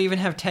poisons don't even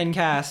have 10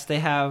 casts. They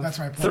have That's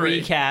my point. 3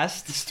 Three.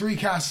 casts. It's 3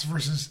 casts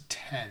versus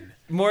 10.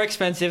 More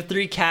expensive.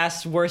 3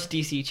 casts. Worse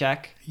DC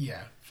check.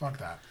 Yeah, fuck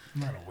that. I'm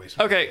not going to waste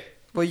my Okay,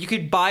 Well, you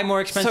could buy more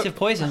expensive So-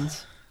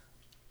 poisons.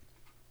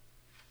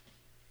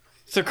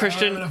 so I don't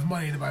Christian, have enough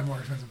money to buy more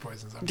expensive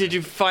poisons. did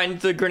you find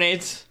the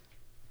grenades?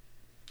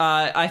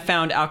 I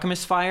found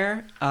Alchemist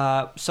Fire,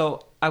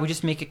 so I would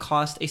just make it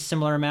cost a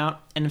similar amount,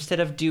 and instead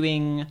of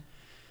doing,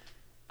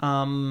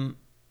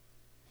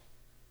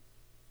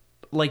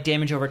 like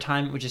damage over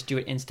time, it would just do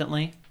it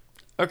instantly,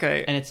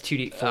 Okay, and it's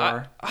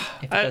 2d4.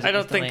 if it I does it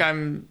don't think instantly.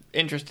 I'm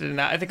interested in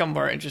that. I think I'm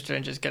more interested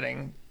in just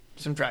getting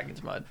some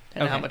Dragon's Mud.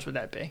 And how Okay. much would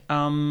that be?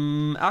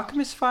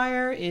 Alchemist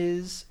Fire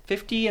is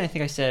 50, and I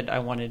think I said I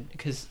wanted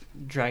because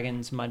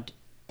Dragon's Mud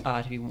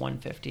to be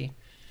 150.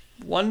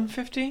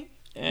 150?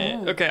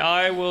 Oh. Okay,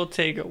 I will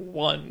take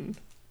 1,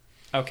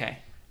 Okay.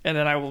 and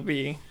then I will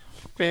be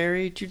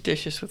very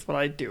judicious with what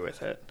I do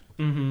with it.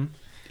 Mm-hmm.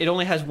 It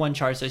only has 1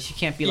 charge, so you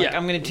can't be like, Yeah.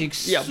 I'm going to take.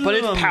 Yeah, but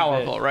it's some of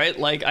powerful, it. right?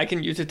 Like I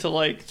can use it to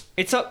like,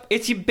 It's up.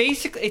 It's you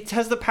basic. It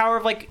has the power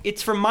of like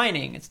it's for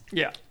mining. It's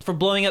yeah. for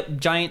blowing up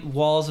giant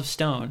walls of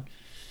stone.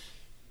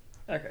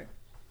 Okay.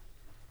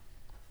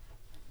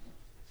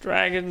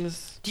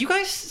 Dragons Do you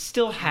guys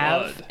still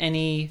have Blood.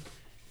 any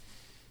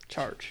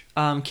charge.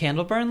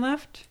 candle burn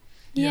left?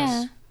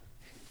 Yeah. Yes.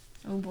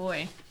 Oh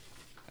boy.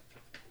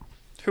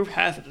 Who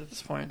has it at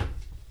this point?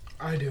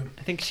 I do.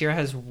 I think Shira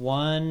has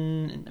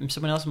 1. And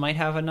someone else might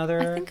have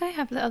another. I think I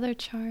have the other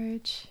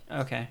charge.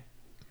 Okay.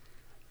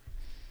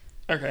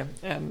 Okay,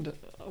 and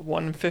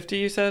 150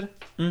 you said?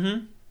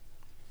 Mm-hmm.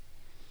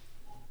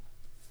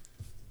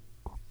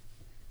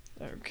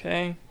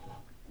 Okay.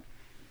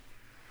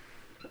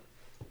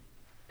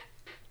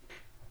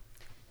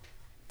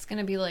 It's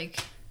gonna be like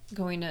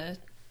going to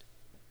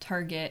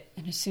Target,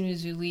 and as soon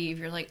as you leave,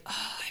 you're like,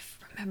 oh, I've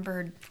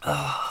remembered the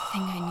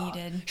thing I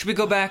needed. Should we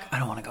go back? I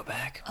don't want to go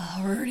back.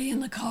 Already in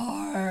the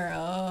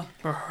car.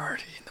 We're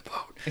already in the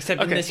boat. Except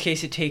in Okay. this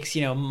case, it takes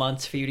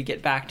months for you to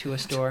get back to a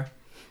store,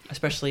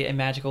 especially a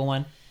magical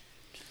one.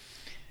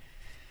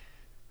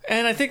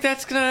 And I think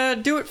that's gonna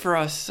do it for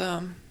us.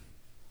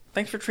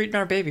 Thanks for treating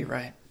our baby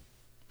right.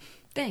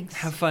 Thanks.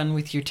 Have fun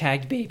with your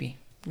tagged baby.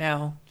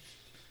 Now,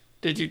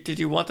 did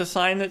you want the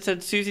sign that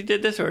said Susie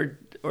did this, or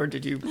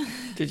did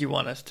you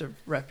want us to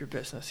rep your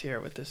business here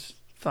with this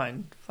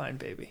fine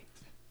baby?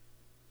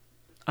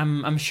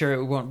 I'm sure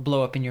it won't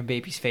blow up in your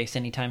baby's face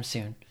anytime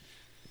soon.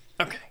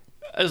 Okay,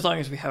 as long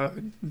as we have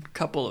a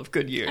couple of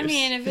good years. I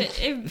mean,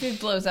 if it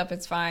blows up,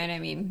 it's fine. I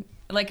mean,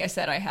 like I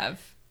said, I have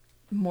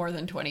more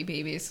than 20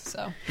 babies,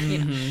 so you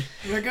know,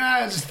 Like,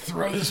 just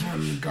throw this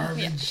one in the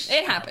garbage.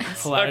 it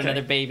happens. Pull out Okay.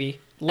 another baby.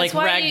 Like That's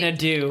why Ragna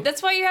do.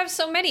 That's why you have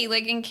so many.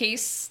 Like, in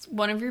case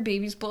one of your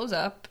babies blows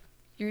up,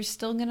 you're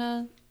still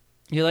gonna.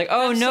 You're like,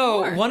 oh Have some no,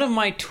 more. one of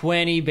my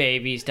 20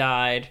 babies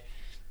died.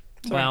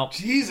 Well,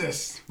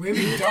 Jesus, way to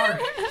be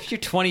dark. your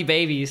 20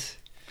 babies.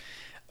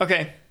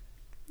 okay,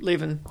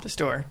 leaving the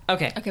store.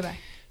 Okay. Okay, bye.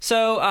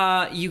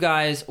 So you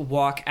guys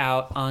walk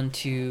out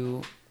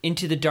into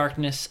the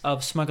darkness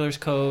of Smuggler's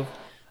Cove.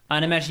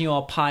 And I imagine you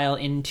all pile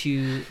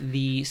into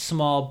the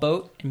small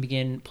boat and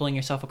begin pulling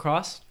yourself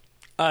across.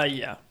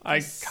 Yeah.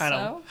 I kind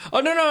of... So?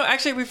 Oh, no.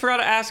 Actually, we forgot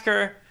to ask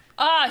her.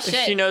 Ah,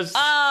 shit. she knows-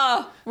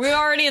 We're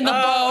already in the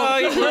boat. Oh,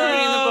 you're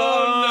already in the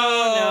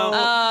boat. No.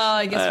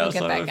 I guess I we'll also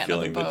get have back a out of the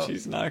feeling that boat.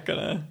 she's not going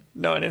to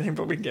know anything,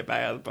 but we can get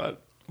back out of the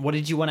boat. What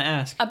did you want to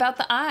ask? About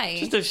the eye.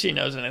 Just if she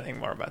knows anything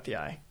more about the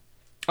eye.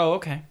 Oh,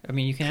 okay. I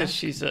mean, you can Because ask.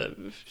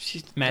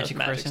 she's Magic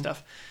magic person.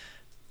 stuff.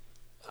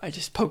 I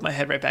just poked my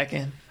head right back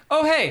in.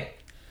 Oh, hey.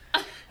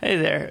 Hey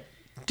there.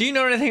 Do you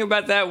know anything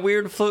about that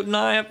weird floating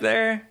eye up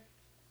there?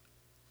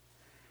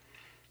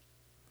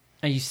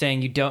 Are you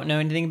saying you don't know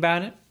anything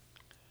about it?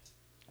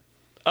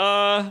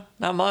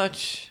 Not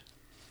much.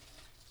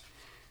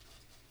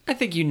 I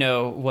think you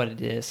know what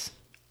it is.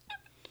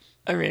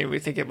 I mean, we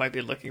think it might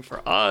be looking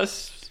for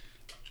us.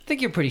 I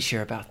think you're pretty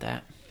sure about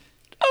that.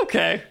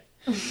 Okay.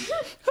 Have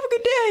a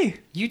good day.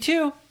 You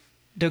too.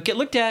 Don't get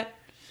looked at.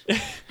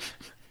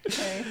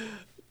 Okay.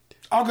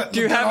 I'll get.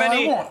 Do you have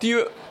any? Do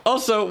you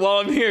also, while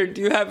I'm here,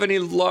 do you have any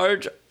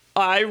large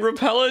eye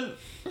repellent?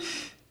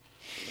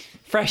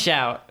 Fresh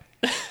out.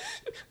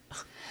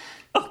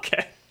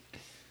 Okay. Do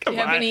Come you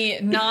have on. any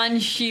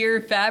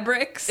non-sheer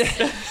fabrics?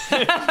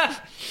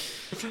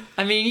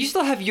 I mean, you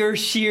still have your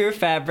sheer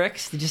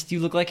fabrics. Just you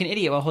look like an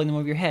idiot while holding them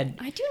over your head.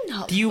 I do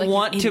not. Do you look like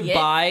want an to idiot.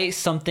 buy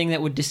something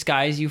that would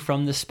disguise you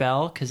from the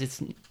spell? Because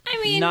it's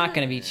I mean, not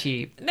going to be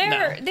cheap.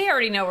 They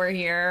already know we're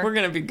here. We're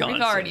gonna be gone. We've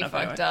soon already enough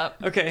fucked anyway. up.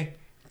 Okay.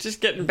 Just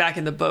getting back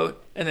in the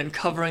boat and then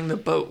covering the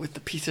boat with the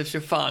piece of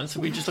chiffon, so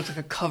we just look like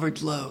a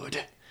covered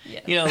load. Yeah.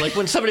 You know, like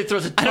when somebody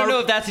throws a tarp. I don't know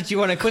if that's what you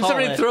want to call when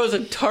somebody it. throws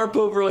a tarp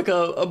over like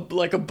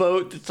a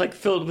boat that's like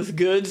filled with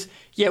goods.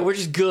 Yeah, we're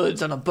just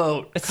goods on a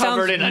boat It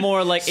covered sounds in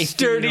more like a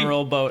sturdy,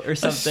 funeral boat or a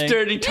something.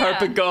 sturdy tarp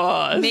Yeah. of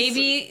gauze.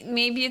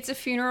 Maybe it's a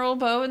funeral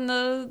boat and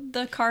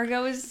the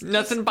cargo is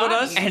Nothing just but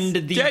bodies. us. And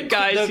the Dead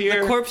guys the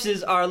here.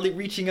 corpses are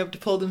reaching up to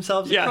pull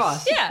themselves Yes.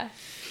 across. Yeah.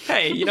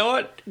 Hey, you know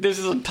what? This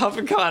is a tough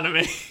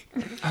economy.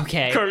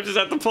 Okay. Corpses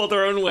have to pull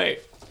their own weight.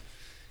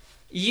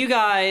 You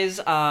guys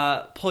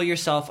pull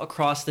yourself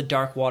across the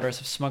dark waters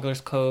of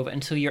Smuggler's Cove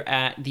until you're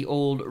at the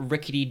old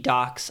rickety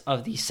docks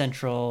of the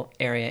central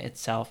area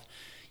itself.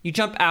 You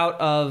jump out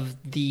of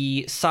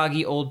the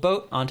soggy old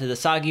boat onto the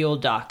soggy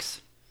old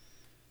docks.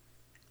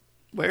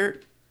 Where?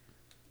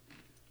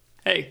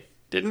 Hey,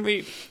 didn't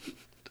we?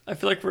 I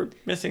feel like we're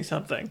missing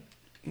something.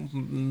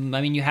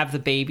 I mean, you have the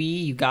baby,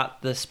 you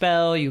got the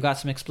spell, you got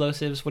some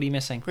explosives. What are you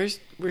missing? Where's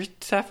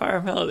Sapphire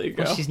Melody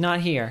go? Well, she's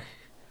not here.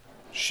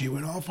 She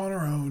went off on her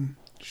own.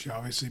 She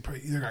obviously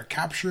either got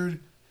captured.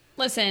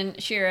 Listen,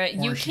 Shira,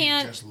 Or she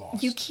just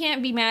lost. you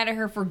can't be mad at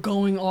her for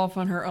going off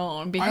on her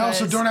own because I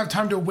also don't have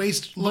time to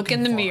waste. look looking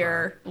in the for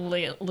mirror,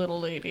 little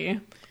lady.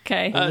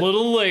 Okay.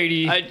 Little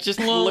lady. I just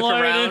Little look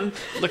lady. around.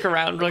 Look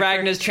around. Real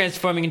Ragna's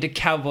transforming into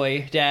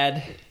cowboy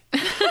dad.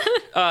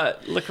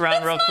 quick. Look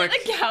around real Not quick.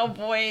 a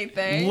cowboy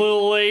thing.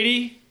 Little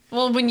lady.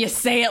 Well, when you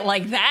say it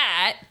like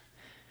that,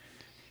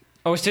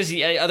 Oh, so it's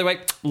the other way.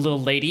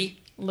 Little lady.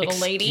 Little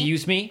lady?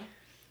 Excuse me.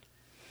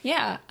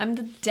 yeah, I'm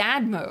the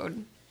dad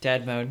mode.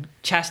 Dad mode.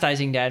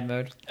 Chastising dad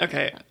mode.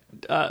 Okay.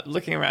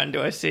 Looking around,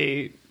 do I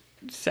see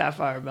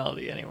Sapphire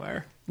Melody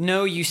anywhere?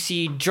 No, you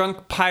see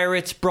drunk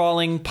pirates,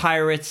 brawling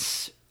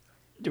pirates,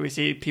 Do we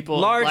see people?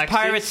 in large black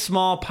pirates, suits?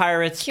 small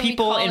pirates, Can we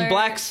people call in her-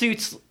 black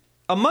suits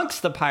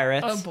amongst the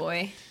pirates. Oh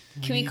boy.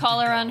 Can we call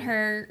her on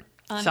her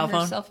Cell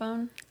phone? cell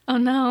phone? Oh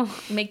no.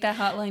 Make that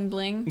hotline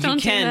bling. You Don't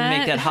do can that.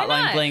 make that Why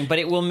hotline not? bling, but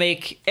it will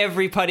make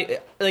everybody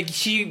like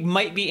she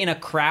might be in a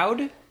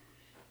crowd, and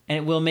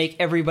it will make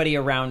everybody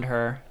around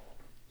her.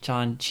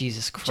 John,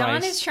 Jesus Christ!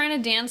 John is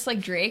trying to dance like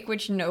Drake,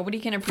 which nobody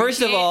can appreciate.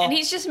 First of all- and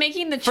he's just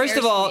making the First chair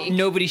of all, squeak.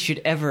 nobody should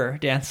ever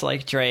dance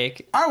like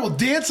Drake, I will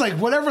dance like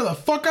whatever the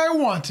fuck I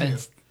want to.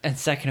 and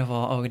second of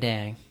all, oh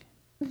dang,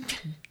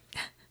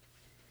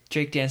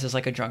 Drake dances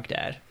like a drunk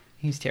dad.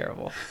 He's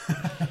terrible.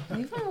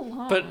 Leave him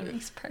alone. But-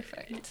 He's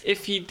perfect.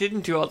 If he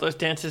didn't do all those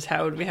dances,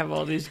 how would we have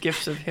all these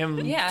gifts of him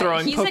Yeah,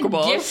 throwing he's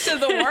Pokeballs? a gift to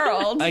the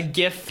world. A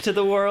gift to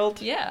the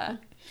world. Yeah.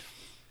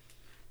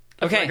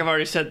 I feel Okay, like I've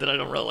already said that I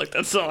don't really like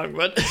that song,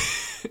 but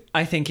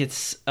I think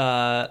it's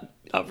not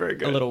very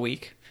good. a little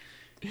weak.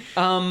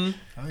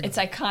 It's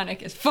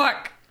iconic as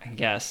fuck. I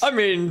guess. I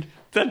mean,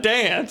 the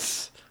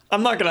dance.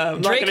 I'm not gonna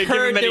Drake give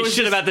heard him there any was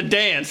shit this- about the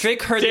dance.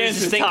 Drake heard there's Dance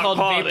this is thing top called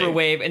quality.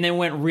 Vaporwave, and then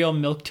went real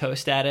milk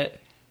toast at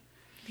it.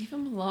 Leave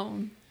him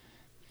alone.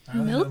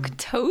 Milk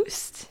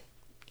toast?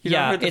 You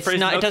never Yeah, heard the it's phrase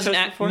not. It milk doesn't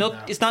toast act before? milk. No.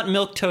 It's not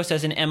milk toast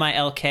as in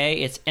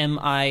MILK. It's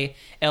MILQUE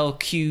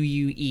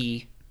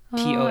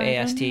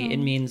TOAST. It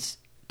means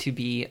to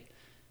be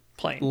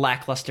Plain.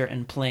 lackluster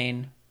and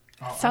plain.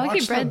 I Soggy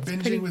watched the bread's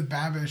binging pretty- with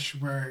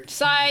Babish where he had,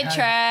 Sidetrack.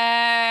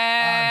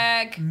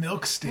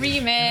 milk steak.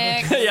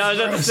 Remix. Yeah, I was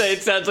about to say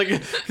it sounds like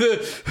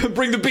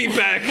bring the beat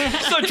back.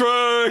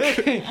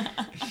 Sidetrack.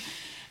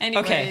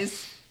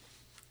 Anyways.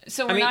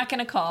 So we're mean, not going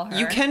to call her.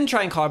 You can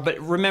try and call it, but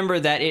remember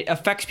that it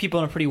affects people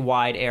in a pretty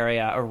wide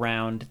area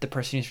around the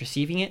person who's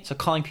receiving it. So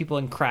calling people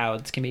in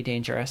crowds can be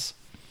dangerous,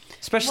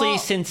 especially Well,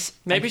 since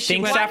maybe I she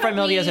think went- Sapphire Why don't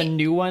Melody has a we-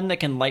 new one that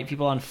can light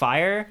people on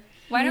fire.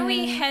 Why don't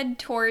we head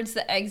towards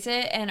the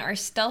exit and our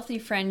stealthy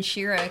friend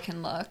Shira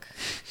can look?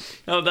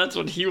 Oh, that's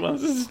what he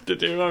wants us to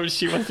do. Or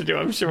she wants to do,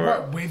 I'm sure.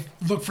 What, wait,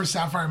 look for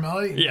Sapphire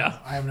Melody? Yeah.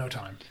 I have no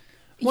time.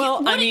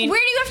 Well, where I mean, do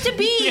you have to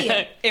be?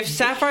 Yeah. if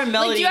Sapphire Like,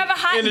 Melody do you have a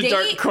hot In a date?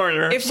 dark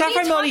corner. if What are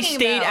Sapphire you Melody talking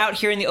stayed about? out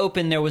here in the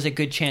open, there was a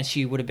good chance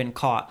she would have been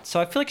caught. So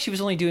I feel like she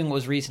was only doing what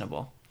was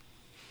reasonable.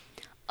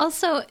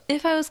 Also,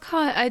 if I was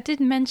caught, I did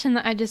mention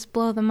that I just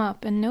blow them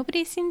up, and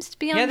nobody seems to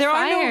be on Yeah,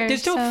 fire.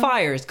 there's no so-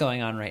 fires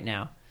going on right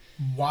now.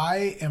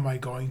 Why am I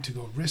going to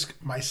go risk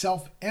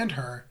myself and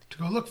her to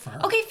go look for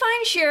her? Okay,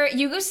 fine, Shira.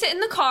 You go sit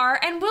in the car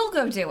and we'll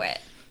go do it.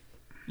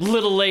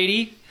 Little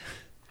lady.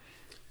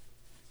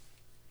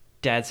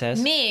 Dad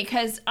says. Me,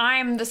 because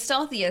I'm the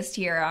stealthiest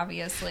here,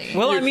 obviously.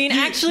 Well, I mean,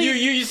 actually, you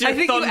use your I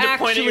think thumb you to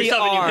point at actually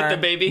yourself and you hit are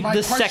the baby. My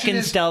the question second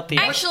is- stealthy.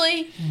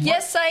 Actually,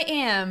 yes, I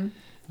am.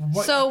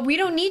 What- So we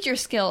don't need your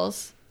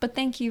skills, but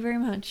thank you very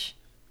much.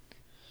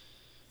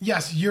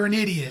 Yes, you're an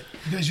idiot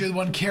because you're the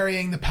one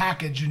carrying the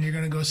package and you're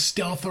going to go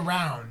stealth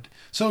around.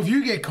 So if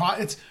you get caught,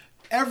 it's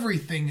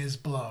everything is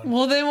blown.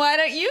 Well, then why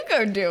don't you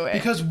go do it?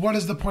 Because what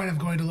is the point of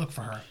going to look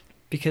for her?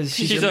 Because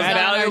she's, She's your a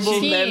magic, valuable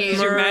team. member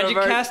she's your magic of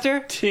our caster.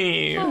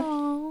 team.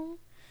 Oh,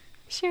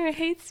 Shira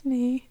hates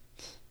me.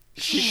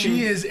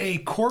 She is a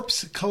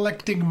corpse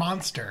collecting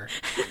monster.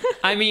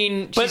 I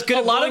mean, she's But good a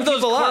at lot blowing of those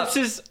people up.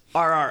 corpses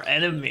are our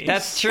enemies.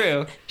 That's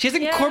true. She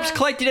hasn't Yeah. corpse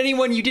collected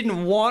anyone you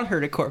didn't want her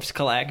to corpse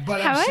collect.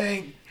 But Have I'm I?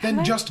 saying,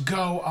 then just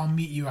go. I'll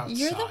meet you outside.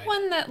 You're the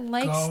one that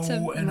likes Go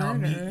to and I'll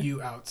murder. meet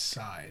you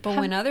outside. But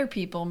when other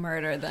people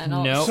murder, then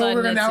all Nope. of a So sudden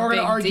we're gonna, it's now a we're going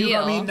big to argue deal.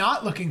 about me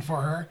not looking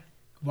for her.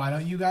 Why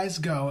don't you guys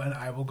go and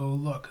I will go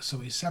look so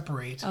we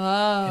separate and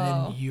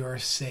Oh, then you're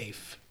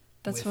safe.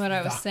 that's with what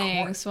I was the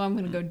saying. corpse. So I'm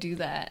going to go do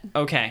that.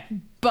 Okay.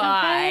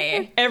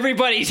 Bye.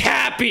 Everybody's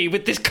happy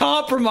with this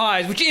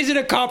compromise, which isn't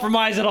a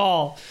compromise at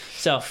all.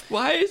 So,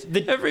 Why is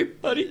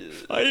everybody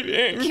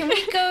fighting? Can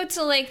we go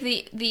to like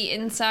the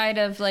inside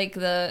of like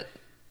the?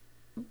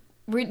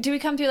 Do we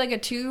come through like a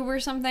tube or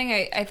something?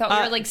 I thought we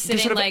were like there's sitting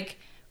sort of a- like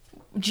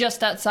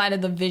just outside of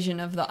the vision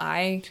of the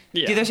eye.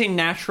 Yeah. there's a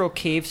natural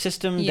cave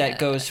system Yeah. that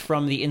goes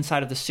from the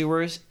inside of the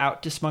sewers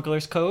out to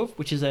Smuggler's Cove,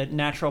 which is a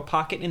natural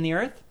pocket in the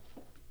earth.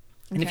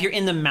 And if Okay. you're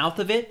in the mouth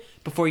of it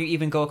before you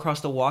even go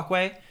across the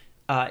walkway,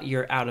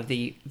 you're out of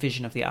the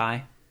vision of the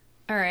eye.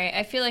 All right,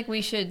 I feel like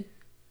we should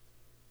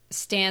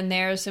stand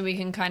there so we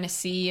can kind of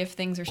see if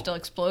things are still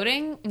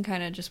exploding and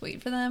kind of just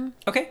wait for them.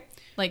 Okay.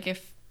 Like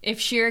if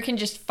Shira can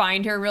just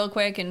find her real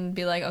quick and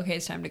be like, okay,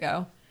 it's time to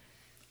go.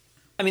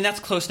 I mean,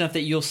 that's close enough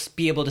that you'll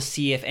be able to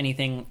see if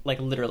anything, like,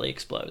 literally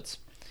explodes.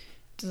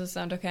 Does this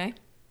sound okay?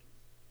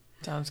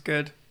 Sounds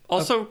good.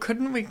 Also,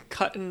 couldn't we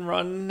cut and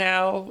run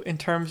now in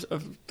terms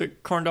of the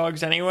corn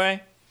dogs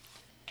anyway?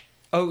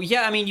 Oh,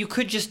 yeah, I mean, you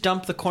could just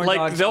dump the corn Like,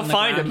 dogs they'll on the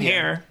find ground them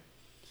here.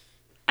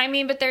 I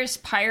mean, but there's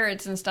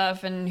pirates and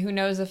stuff, and who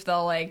knows if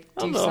they'll like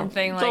do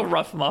something They'll like.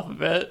 rough them up a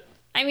bit.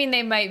 I mean,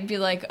 they might be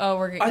like, "Oh,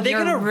 Are they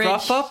you're going to rich."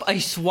 rough up a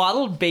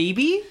swaddled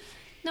baby?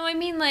 No, I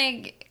mean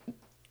like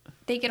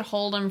they could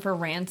hold him for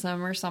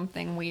ransom or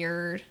something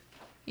weird,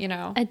 you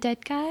know. A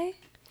dead guy?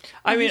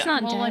 I mean, He's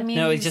not Well, dead. I mean,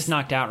 No, he's just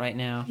knocked out right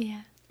now.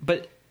 Yeah.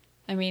 But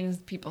I mean,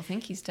 people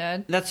think he's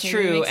dead. that's Maybe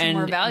it true, makes him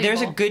more and valuable.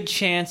 there's a good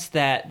chance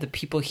that the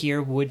people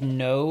here would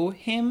know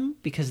him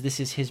because this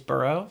is his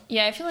burrow.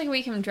 Yeah, I feel like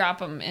we can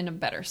drop him in a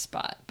better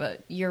spot,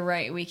 but you're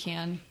right, we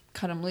can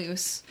cut him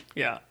loose.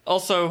 yeah.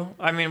 Also,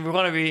 I mean, we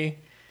want to be.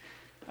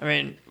 I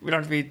mean, we don't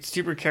have to be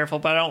super careful,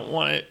 but I don't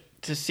want it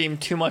to seem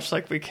too much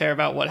like we care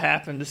about what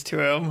happens to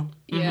him.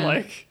 Yeah.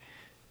 Like,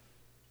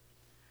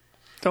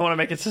 don't want to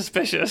make it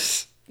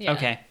suspicious. Yeah.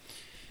 Okay.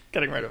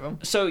 Getting rid of him.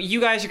 So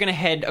you guys are going to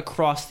head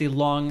across the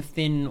long,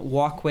 thin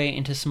walkway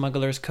into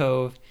Smuggler's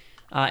Cove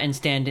and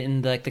stand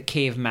in the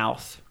cave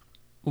mouth,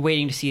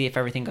 waiting to see if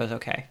everything goes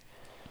okay.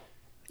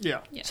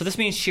 Yeah. Yes. So this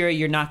means, Shira,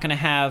 you're not going to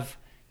have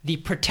the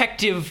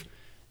protective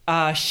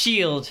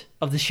shield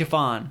of the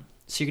chiffon.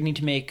 So you're going to need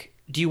to make...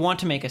 Do you want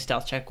to make a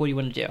stealth check? What do you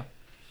want to do?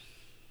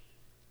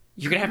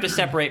 You're going to have to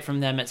separate from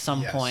them at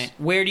some Yes. point.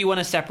 Where do you want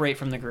to separate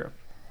from the group?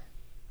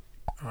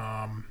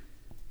 I'm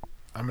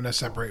going to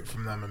separate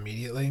from them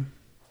immediately.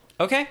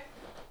 Okay.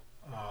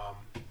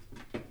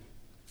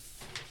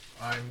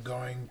 I'm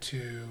going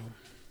to...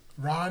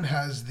 Ron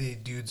has the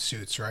dude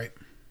suits, right?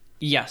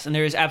 Yes, and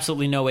there is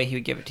absolutely no way he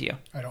would give it to you.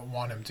 I don't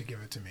want him to give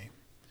it to me.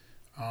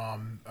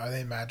 Are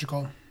they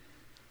magical?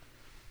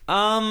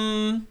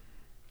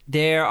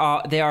 They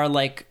are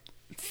like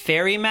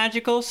fairy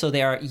magical, so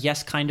they are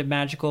kind of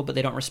magical, but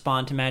they don't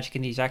respond to magic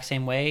in the exact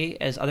same way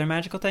as other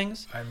magical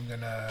things.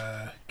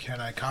 Can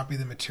I copy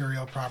the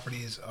material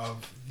properties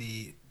of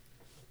the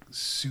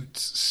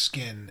suit's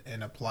skin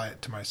and apply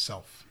it to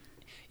myself?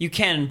 You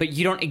can, but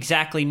you don't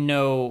exactly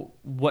know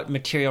what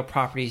material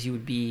properties you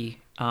would be.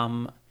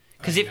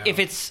 Because I know. if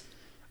it's...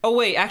 Oh,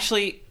 wait,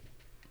 actually...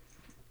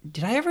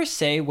 Did I ever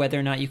say whether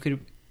or not you could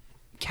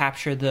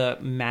capture the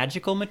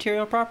magical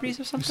material properties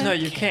of something? No,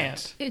 you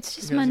can't. It's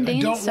just Because I mundane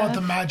I don't stuff. want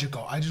the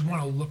magical. I just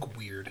want to look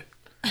weird.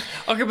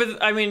 Okay,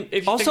 but I mean,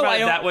 if you Also, think about I it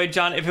don't- that way,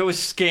 John, if it was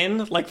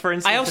skin, like for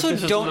instance, I if also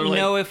this was don't literally-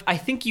 know if I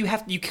think you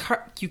have you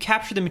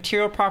capture the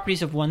material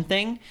properties of one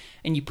thing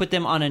and you put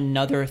them on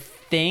another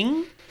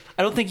thing.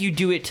 I don't think you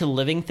do it to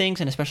living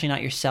things, and especially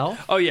not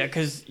yourself. Oh yeah,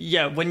 because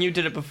when you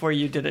did it before,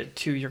 you did it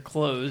to your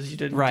clothes. You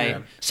didn't. Right.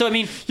 do- So I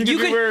mean, You you could be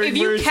could wearing- if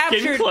you wear skin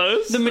captured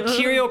clothes. the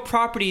material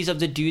properties of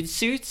the dude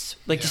suits,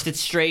 like just its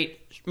straight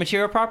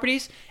material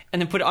properties,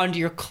 and then put it onto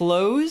your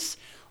clothes,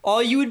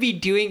 all you would be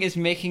doing is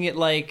making it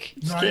like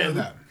No, I know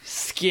that.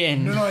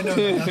 skin. No, I know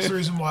that. That's the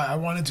reason why I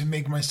wanted to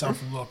make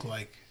myself look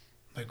like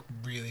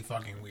really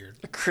fucking weird.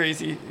 A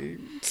crazy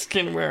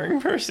skin wearing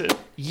person.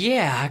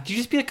 Yeah, could you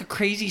just be like a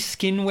crazy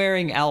skin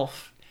wearing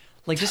elf,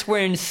 like just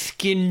wearing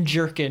skin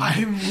jerkin.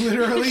 I'm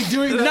literally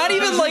doing that. Not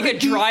even like a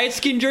dry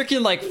skin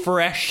jerkin, like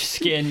fresh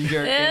skin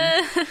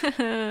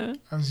jerkin.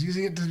 I was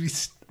using it to be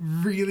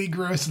really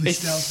grossly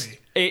stealthy.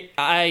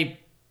 I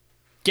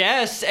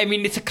guess. I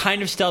mean, it's a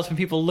kind of stealth when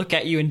people look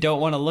at you and don't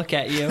want to look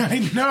at you. I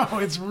know,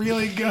 it's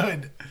really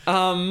good.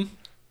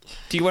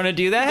 Do you want to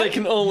do that? They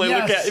can only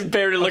Yes. look at,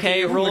 barely look at Okay,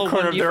 you from roll the a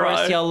corner of 1d4 their to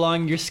eye. see how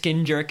long your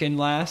skin jerkin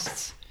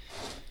lasts.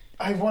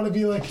 I want to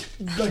be like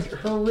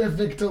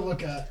horrific to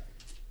look at.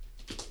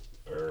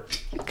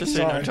 Just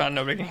so you know, Sorry. John,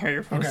 nobody can hear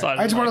you from Okay, the side.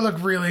 I of just the want to mic.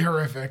 look really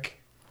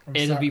horrific.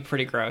 It'll be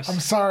pretty gross. I'm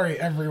sorry,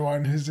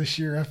 everyone who's a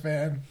She-Ra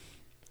fan.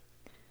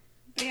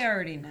 We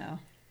already know.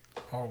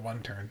 Oh,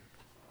 one turn.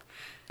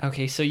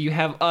 Okay, so you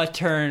have a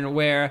turn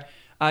where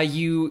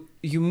you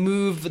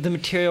move the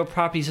material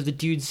properties of the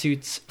dude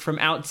suits from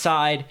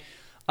outside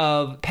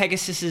of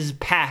Pegasus's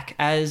pack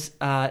as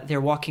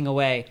they're walking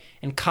away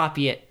and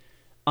copy it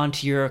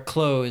onto your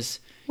clothes.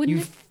 Wouldn't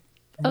You it-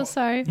 Oh,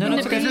 sorry. No, no, Wouldn't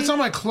it's it If be- it's on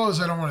my clothes,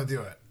 I don't want to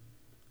do it.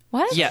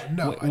 What? yeah.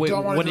 No, I Wait,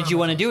 don't wanna what do it did on you my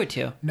want to clothes.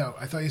 do it to? No,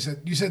 I thought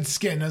you said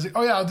skin. I was like,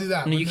 oh yeah, I'll do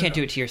that. No, But you can't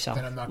do it to yourself.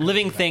 Then I'm not gonna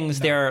Living do that. things,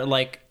 No. they're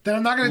like Then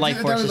I'm not going to life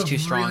do that. force That would is look too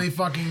strong. really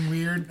fucking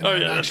weird. And Oh,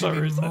 I'd yeah, that's actually what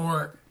be we said.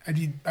 more.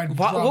 I'd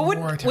What, draw what would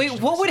more attention wait?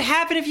 to What would myself.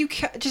 happen if you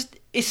just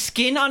is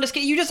skin onto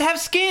skin? You just have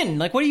skin.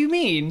 Like, what do you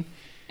mean?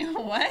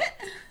 What?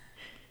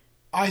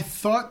 I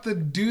thought the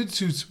dude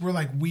suits were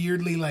like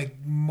weirdly like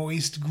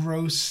moist,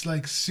 gross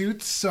like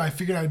suits, so I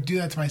figured I would do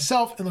that to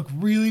myself and look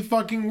really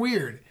fucking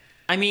weird.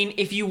 I mean,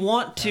 if you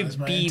want to was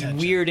my be intention.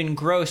 weird and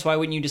gross, why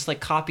wouldn't you just like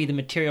copy the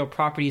material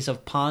properties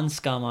of pond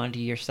scum onto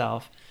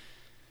yourself?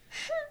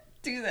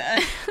 Do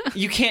that.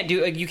 You can't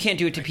do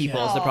it to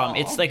people. Is the problem?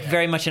 It's like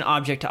very much an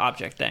object to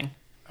object thing.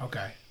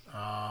 Okay.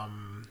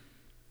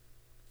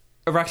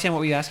 Roxanne, what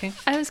were you asking?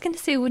 I was going to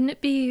say, wouldn't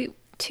it be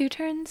 2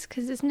 turns?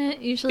 Because isn't it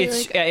usually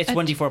It's like it's a-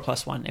 1d4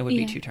 plus 1. It would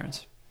be Yeah. 2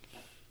 turns.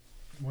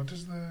 What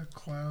does the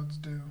clouds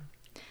do?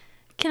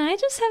 Can I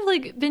just have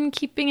like been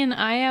keeping an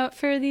eye out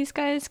for these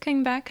guys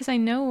coming back? Because I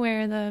know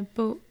where the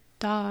boat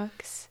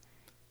docks.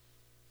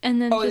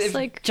 And then just if-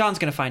 like John's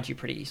gonna find you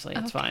pretty easily.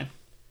 It's Okay. fine.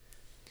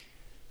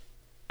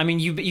 I mean,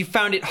 you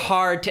found it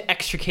hard to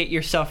extricate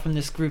yourself from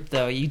this group,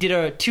 though. You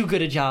did too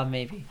good a job,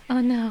 maybe. oh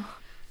no.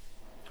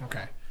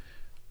 Okay.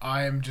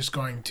 I am just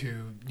going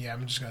to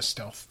I'm just gonna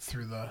stealth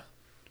through the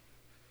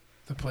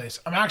place.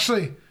 I'm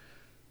actually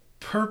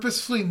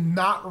purposefully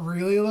not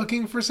really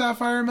looking for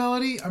Sapphire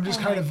Melody. I'm just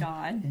Oh kind my of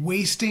God.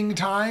 wasting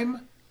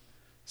time.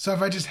 So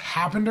if I just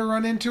happen to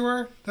run into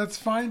her, that's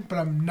fine, but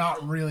I'm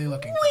not really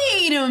looking for her.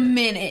 Wait a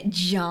minute,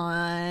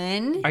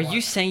 John. Are you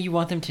saying you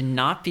want them to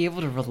not be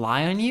able to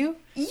rely on you?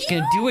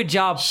 Gonna do a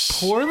job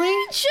poorly?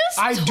 Just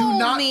I do told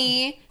not-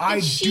 me I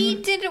that she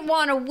do- didn't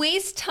want to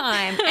waste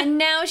time, and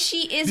now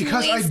she is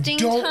Because I wasting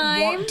don't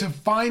time. want to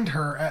find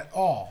her at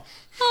all.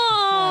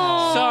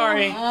 Oh.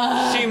 Sorry,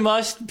 she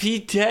must be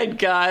dead,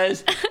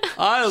 guys.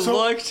 I So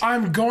looked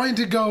I'm going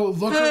to go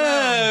look around,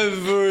 but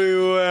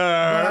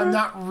everywhere. I'm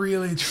not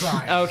really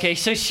trying. Okay,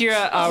 so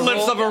Shira,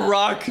 Lifts up a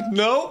rock.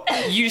 Nope,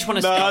 you just want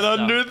to not stealth,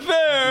 though. under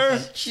there.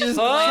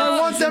 I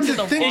want them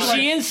to think Is like,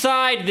 she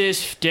inside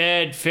this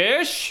dead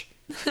fish?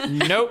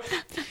 Nope.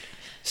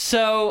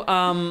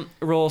 So,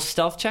 roll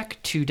stealth check,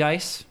 2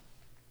 dice.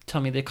 Tell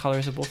me the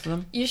colors of both of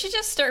them. You should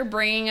just start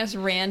bringing us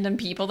random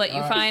people that you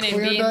find and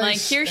clear being like,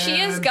 dice here she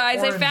is, and guys,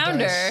 I orange found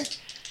dice.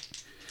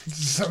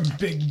 Some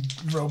big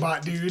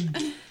robot dude.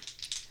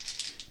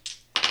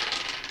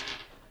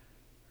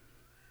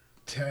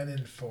 10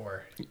 and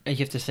 4. You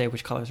have to say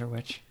which colors are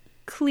which.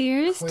 Clear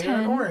is Clear 10.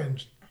 and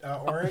orange.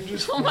 Orange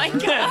is 4. Oh my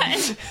god.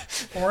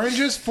 Orange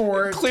is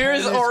 4. Clear 10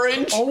 is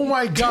orange. Oh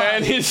my god.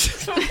 And it's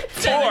 4.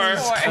 Clear.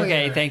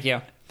 Okay, thank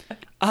you.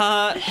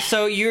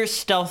 So you're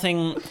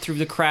stealthing through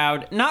the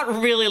crowd,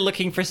 not really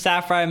looking for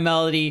Sapphire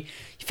Melody.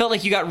 You felt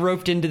like you got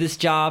roped into this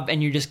job,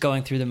 and you're just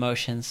going through the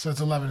motions. So it's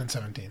 11 and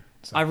 17.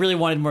 So. I really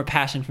wanted more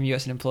passion from you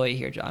as an employee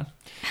here, John.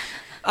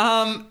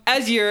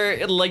 As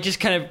you're like just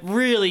kind of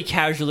really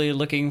casually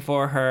looking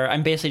for her,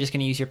 I'm basically just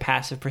going to use your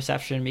passive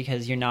perception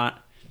because you're not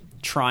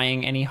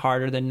trying any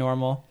harder than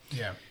normal.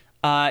 Yeah.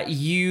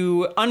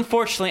 You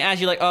unfortunately, as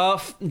you're like,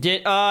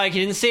 I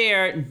didn't see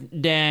her.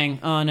 Dang.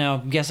 Oh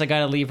no. Guess I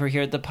gotta leave her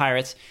here at the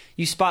Pirates.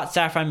 You spot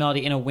Sapphire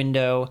Melody in a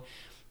window,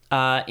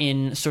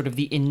 in sort of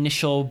the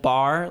initial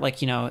bar, like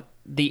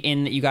the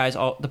inn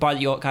that the bar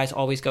that you guys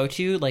always go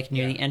to, like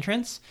near the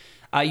entrance.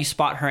 You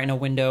spot her in a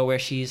window where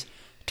she's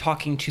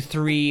talking to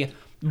 3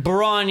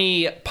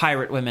 brawny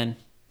pirate women.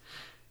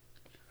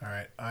 All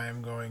right, I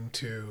am going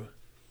to...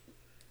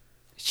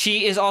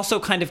 She is also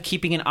kind of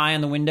keeping an eye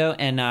on the window,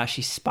 and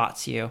she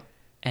spots you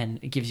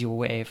and gives you a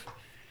wave.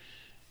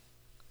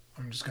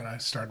 I'm just going to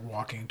start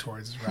walking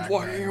towards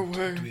Ragnar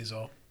and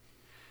Dweezil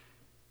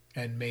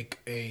and make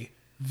a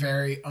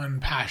very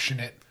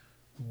unpassionate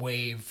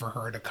wave for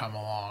her to come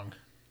along.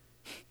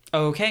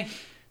 Okay.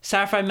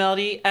 Sapphire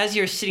Melody, as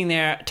you're sitting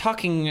there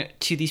talking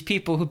to these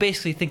people who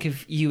basically think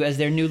of you as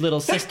their new little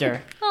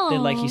sister, they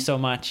like you so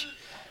much.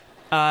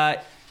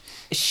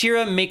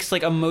 Shira makes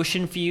like a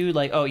motion for you,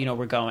 like, oh,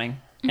 we're going,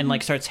 and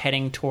like starts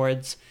heading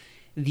towards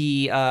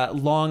the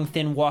long,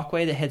 thin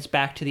walkway that heads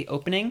back to the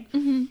opening.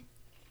 Mm-hmm.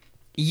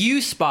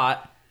 You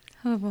spot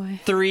Oh boy.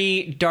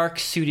 3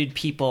 dark-suited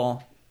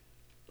people,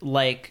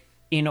 like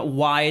in a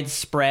wide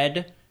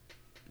spread,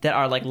 that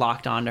are like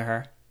locked onto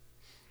her.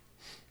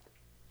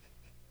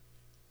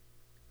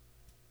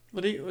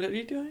 What are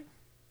you doing?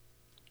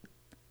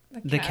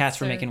 The cats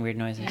were making weird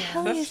noises.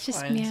 Helly is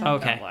just fine. It's meow.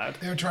 not Okay. that loud.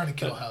 They were trying to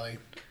kill Helly.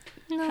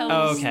 No.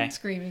 Oh, okay.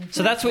 Screaming.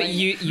 So that's what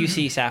you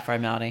see, Sapphire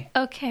Melody.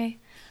 Okay.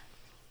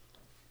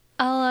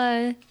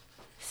 I'll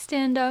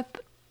stand up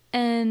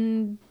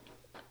and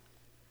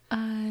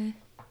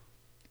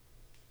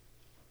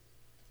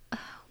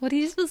what are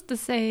you supposed to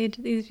say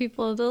to these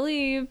people to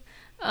leave?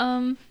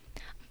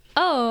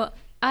 Oh,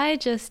 I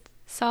just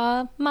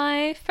saw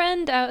my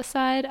friend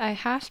outside. I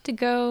have to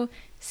go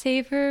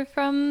save her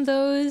from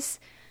those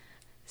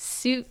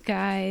suit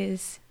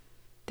guys.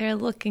 They're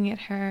looking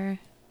at her.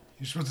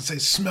 You're supposed to say,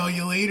 smell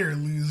you later,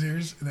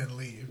 losers, and then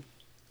leave.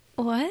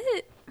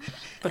 What?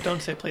 But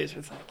don't say please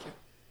or thank you.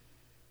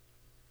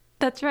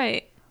 That's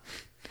right.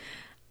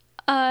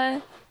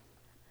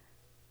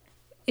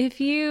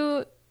 If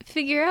you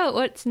figure out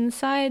what's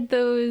inside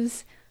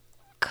those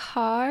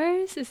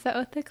cars, is that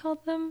what they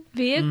called them?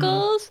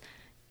 Vehicles?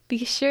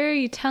 Be sure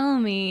you tell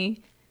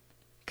me,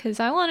 because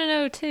I want to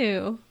know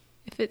too,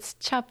 if it's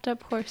chopped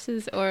up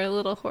horses or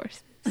little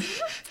horses.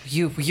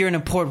 You're an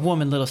important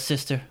woman, little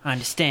sister. I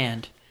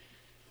understand.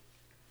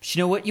 But you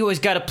know what? You always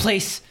got a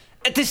place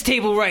at this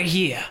table right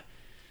here.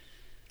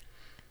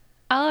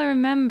 I'll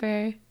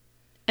remember,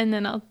 and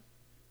then I'll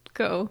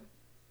go.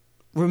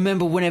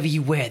 Remember whenever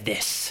you wear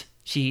this.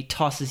 She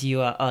tosses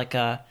you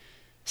a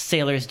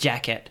sailor's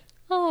jacket.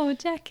 Oh,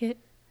 jacket.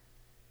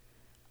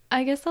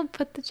 I guess I'll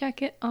put the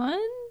jacket on.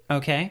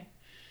 Okay.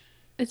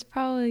 It's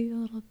probably a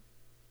little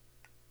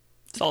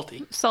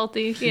Salty.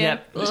 salty. Yeah.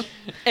 Yep. Ugh.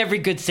 Every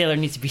good sailor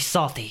needs to be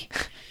salty.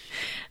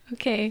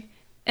 Okay.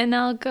 And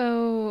I'll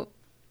go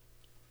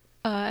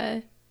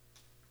to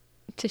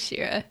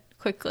Shira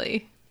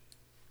quickly.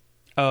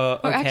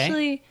 Okay. Or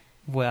actually,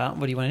 Well,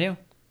 what do you want to do?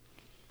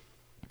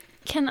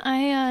 can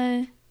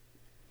I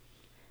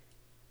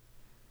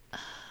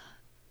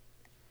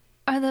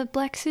are the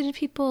black suited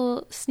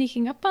people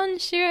sneaking up on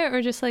Shira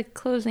or just like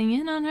closing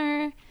in on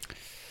her?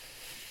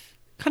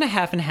 Kind of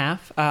half and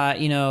half.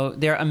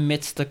 They're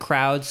amidst the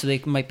crowd, so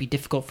they might be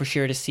difficult for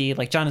Shira to see.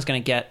 Like, John is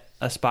going to get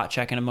a spot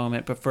check in a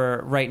moment, but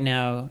for right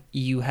now,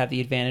 you have the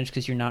advantage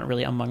because you're not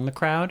really among the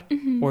crowd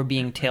or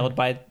being tailed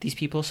by these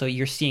people, so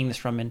you're seeing this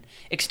from an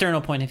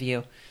external point of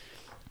view.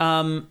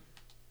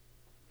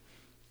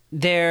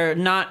 They're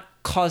not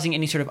causing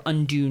any sort of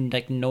undue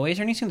like noise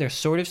or anything. They're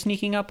sort of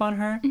sneaking up on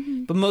her,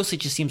 but mostly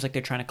it just seems like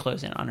they're trying to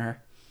close in on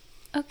her.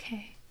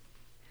 Okay.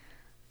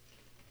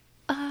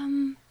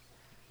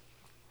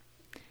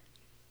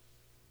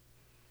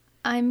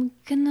 I'm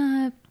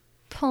gonna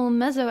pull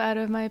Mezzo out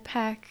of my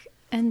pack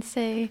and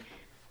say,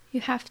 you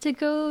have to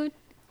go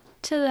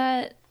to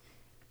that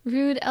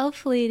rude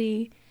elf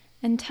lady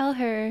and tell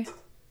her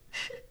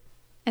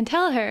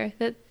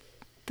that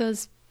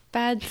those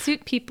bad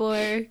suit people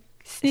are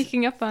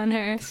sneaking up on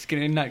her. It's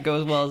gonna not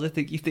go as well as I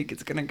think you think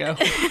it's gonna go.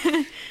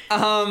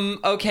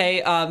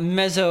 Okay,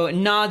 Mezzo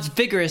nods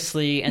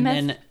vigorously and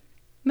then...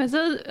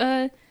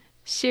 Mezzo,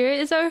 Shira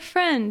is our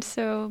friend,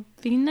 so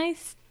be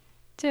nice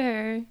to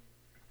her.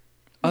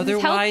 This is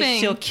Otherwise,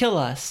 helping. she'll kill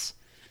us.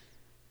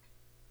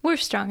 We're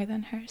stronger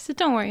than her, so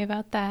don't worry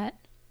about that.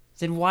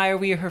 Then why are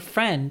we her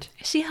friend?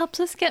 She helps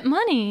us get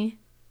money.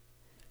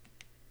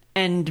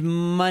 And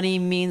money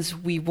means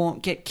we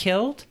won't get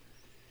killed?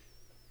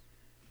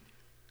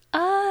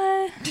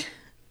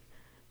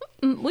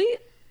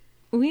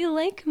 We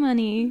like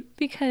money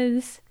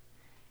because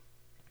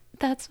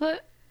that's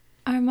what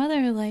our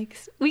mother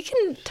likes. We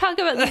can talk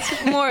about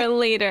this more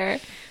later.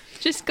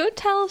 Just go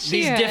tell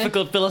Shira. These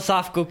difficult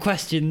philosophical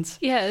questions.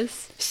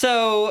 Yes.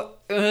 So,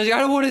 I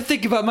don't want to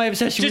think about my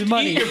obsession Just with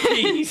money. eat your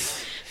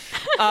peas.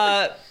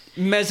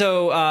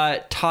 Mezzo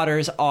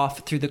totters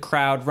off through the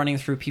crowd, running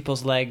through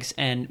people's legs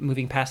and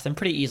moving past them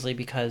pretty easily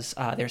because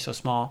they're so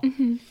small.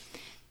 Mm-hmm.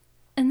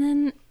 And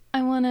then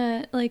I want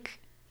to,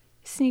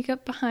 sneak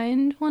up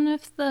behind one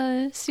of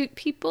the suit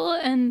people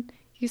and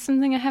use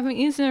something I haven't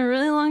used in a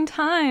really long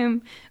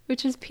time,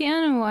 which is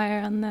piano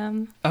wire on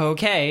them.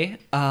 Okay.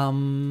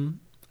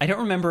 I don't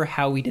remember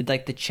how we did,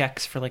 the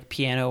checks for,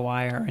 piano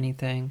wire or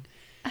anything.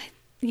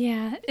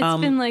 Yeah,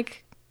 it's been,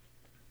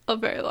 a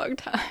very long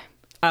time.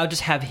 I'll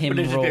just have him Would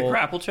it just be a roll.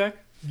 grapple check?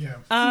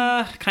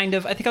 Yeah. Kind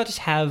of. I think I'll just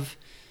have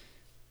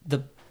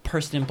the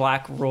person in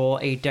black roll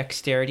a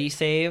dexterity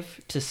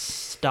save to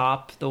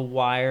stop the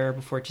wire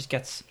before it just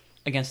gets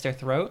against their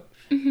throat.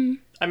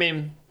 I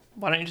mean,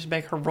 why don't you just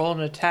make her roll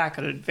an attack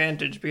at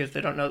advantage because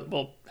they don't know?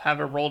 We'll have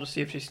her roll to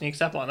see if she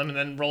sneaks up on them, and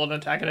then roll an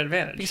attack at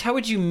advantage. Because how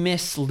would you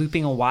miss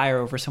looping a wire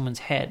over someone's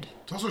head?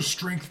 It's also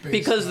strength based.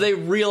 Because they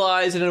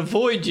realize and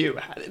avoid you.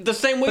 The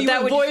same way But you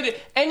that would avoid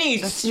any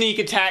sneak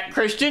attack,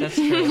 Christian. That's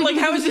true. Like,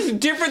 how is this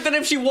different than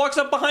if she walks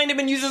up behind him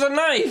and uses a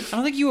knife? I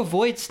don't think you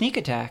avoid sneak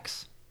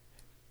attacks.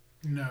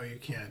 No, you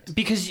can't.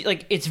 Because,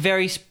 like, it's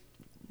very...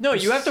 No,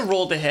 you have to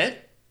roll to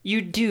hit.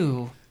 You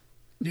do.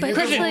 You But get to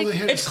Christian, roll to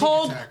hit a it's sneak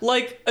called, attack.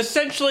 like,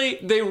 essentially,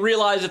 they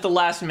realize at the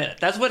last minute.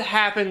 That's what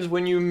happens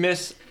when you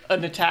miss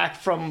an attack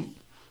from,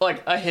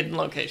 like, a hidden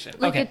location.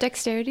 Like Okay. a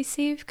dexterity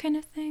save kind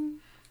of thing.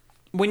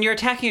 When you're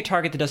attacking a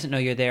target that doesn't know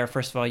you're there,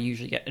 first of all, you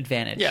usually get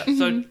advantage. Yeah,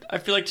 so I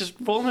feel like just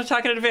roll an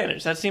attack at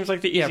advantage. That seems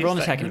like the easiest roll an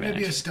thing. attack at Wouldn't it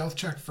be a advantage. stealth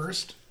check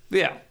first?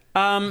 Yeah.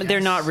 They're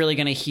not really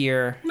going to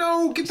hear...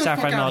 No, get the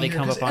Sapphire fuck out Melody of here.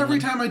 come Because up on every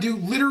them. time I do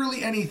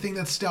literally anything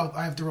that's stealth,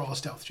 I have to roll a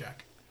stealth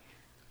check.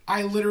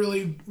 I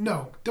literally...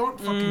 No, don't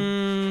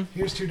fucking...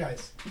 Here's 2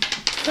 dice.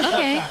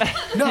 Okay.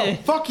 No,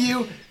 fuck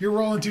you. You're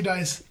rolling 2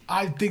 dice.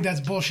 I think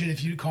that's bullshit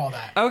if you call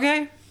that.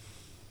 Okay.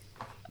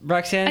 I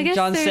Roxanne, guess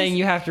John's there's- saying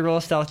you have to roll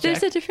a stealth check.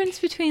 There's a difference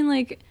between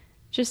like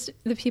just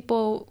the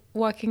people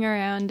walking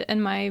around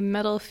and my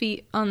metal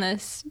feet on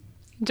this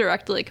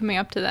directly coming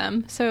up to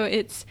them. So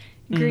it's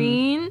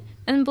green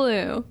and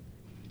blue.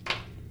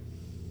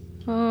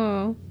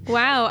 Oh,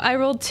 wow. I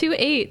rolled 2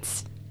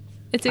 8s.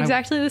 It's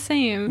exactly the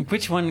same.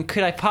 Which one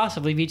could I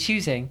possibly be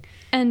choosing?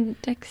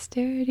 And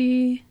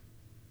dexterity,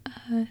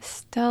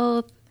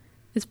 stealth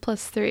is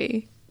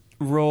 +3.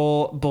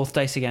 Roll both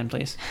dice again,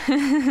 please.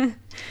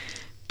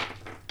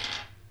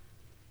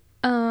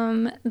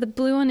 The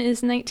blue one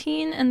is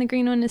 19 and the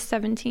green one is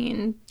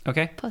 17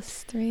 Okay.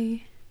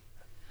 +3.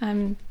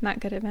 I'm not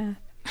good at math.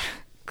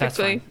 That's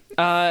Quickly.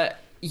 fine.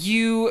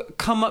 You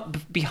come up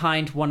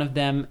behind one of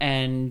them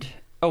and...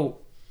 Oh,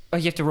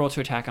 you have to roll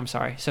to attack. I'm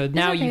sorry. So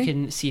now you okay.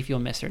 can see if you'll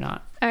miss or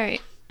not. All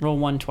right. Roll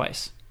 1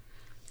 twice.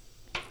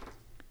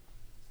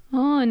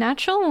 Oh,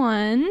 natural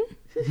 1.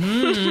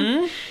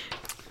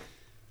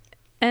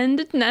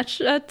 And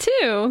natural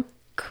 2.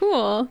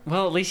 Cool.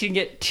 Well, at least you can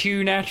get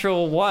 2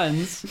 natural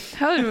 1s.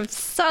 That would have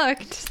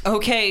sucked.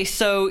 Okay,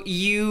 so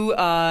you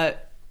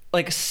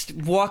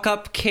walk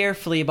up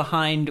carefully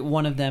behind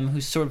one of them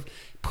who's sort of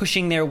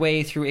pushing their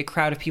way through a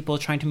crowd of people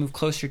trying to move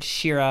closer to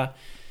Shira.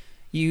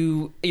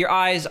 Your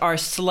eyes are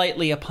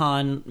slightly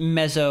upon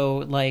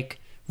Mezzo, like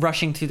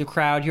rushing through the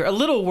crowd. You're a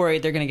little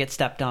worried they're going to get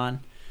stepped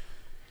on.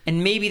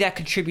 And maybe that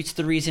contributes to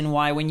the reason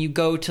why when you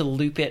go to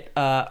loop it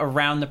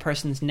around the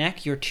person's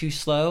neck, you're too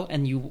slow,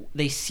 and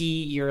they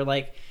see your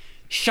like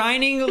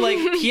shining like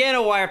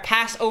piano wire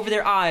pass over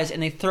their eyes,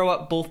 and they throw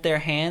up both their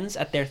hands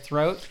at their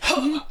throat.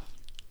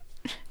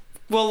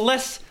 Well,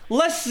 less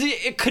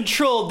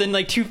controlled than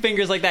like 2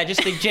 fingers like that.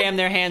 Just they jam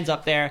their hands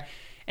up there,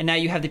 and now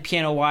you have the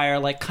piano wire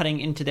like cutting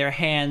into their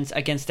hands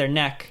against their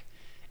neck,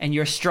 and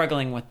you're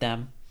struggling with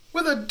them.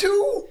 With a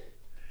 2?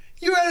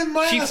 You had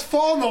my ass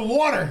fall in the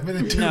water with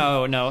a 2.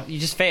 No, you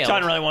just failed.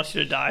 John really wants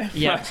you to die.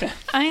 Yeah.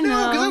 I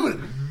No, because I know.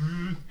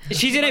 would.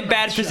 She's in a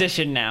bad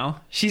position now.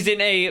 She's in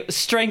a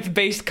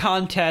strength-based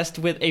contest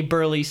with a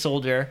burly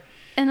soldier.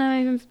 And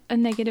I have a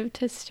negative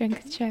to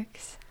strength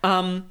checks.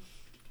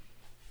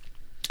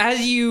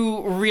 As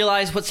you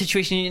realize what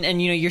situation, and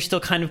you're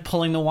still kind of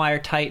pulling the wire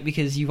tight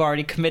because you've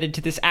already committed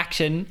to this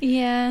action.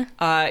 Yeah.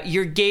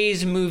 Your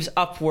gaze moves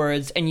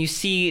upwards, and you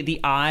see the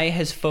eye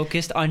has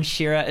focused on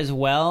Shira as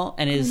well,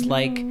 and is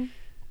like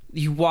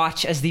you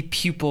watch as the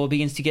pupil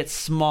begins to get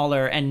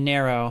smaller and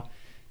narrow.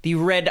 The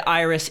red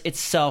iris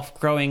itself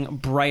growing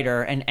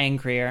brighter and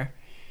angrier.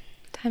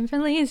 Time for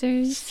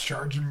lasers.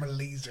 Charging my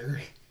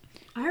laser.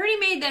 I already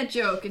made that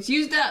joke. It's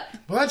used up.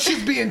 Well, that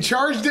shit's being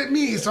charged at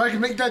me, so I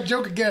can make that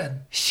joke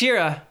again.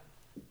 Shira,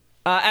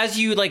 as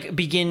you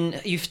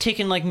begin, you've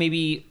taken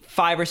maybe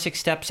 5 or 6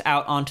 steps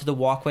out onto the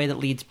walkway that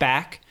leads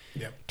back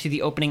to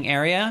the opening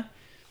area,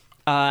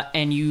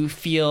 and you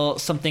feel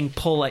something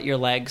pull at your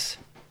legs.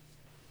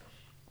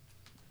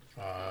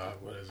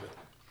 What is it?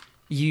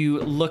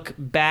 You look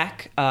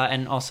back,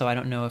 and also I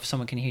don't know if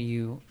someone can hear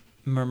you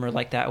murmur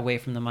like that away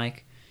from the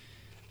mic.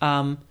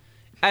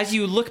 As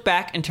you look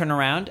back and turn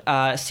around,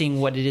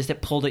 seeing what it is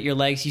that pulled at your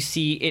legs, you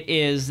see it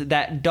is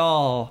that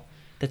doll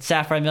that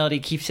Sapphire Melody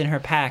keeps in her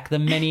pack, the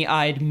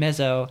many-eyed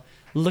Mezzo,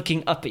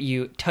 looking up at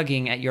you,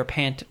 tugging at your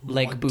pant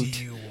leg What boot.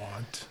 do you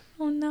want?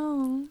 Oh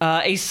no.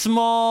 A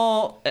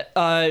small,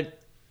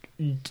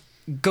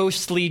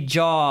 ghostly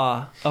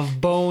jaw of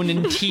bone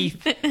and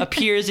teeth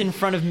appears in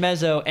front of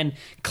Mezzo and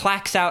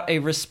clacks out a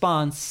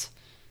response.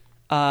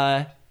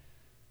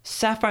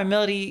 Sapphire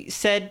Melody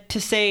said to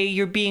say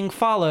you're being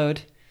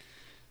followed.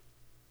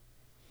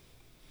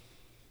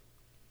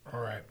 All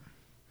right.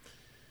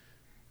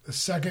 The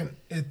second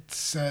it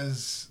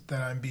says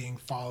that I'm being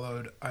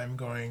followed, I'm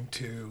going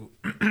to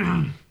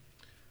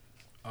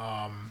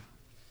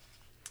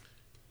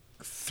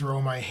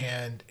throw my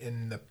hand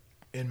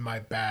in my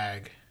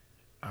bag.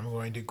 I'm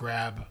going to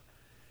grab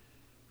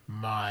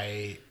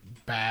my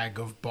bag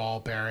of ball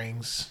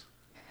bearings,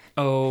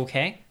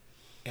 Okay.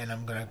 and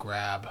I'm gonna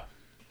grab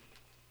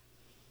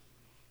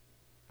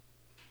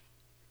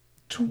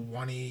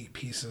 20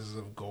 pieces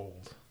of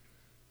gold.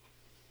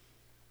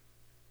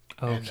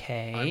 And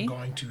Okay. I'm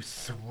going to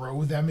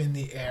throw them in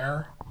the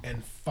air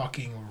and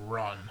fucking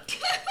run.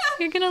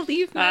 You're gonna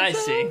leave me. I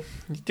see.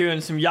 You're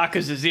doing some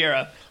Yakuza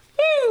Zero.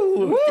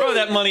 Woo! Throw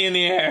that money in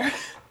the air.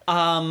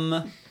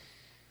 Well,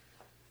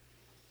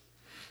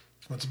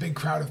 it's a big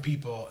crowd of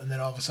people, and then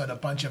all of a sudden a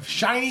bunch of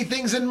shiny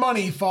things and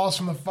money falls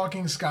from the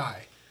fucking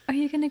sky. Are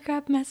you gonna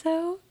grab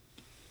Mezzo?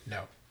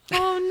 No.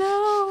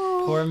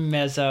 Oh Poor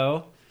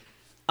Mezzo.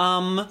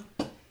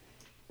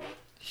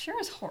 Sure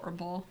is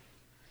horrible.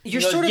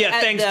 You're sort of yeah,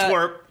 at thanks, the,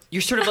 twerp.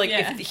 You're sort of like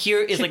Yeah. if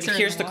here is like Kicks her in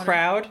here's the the water.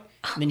 crowd,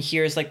 and then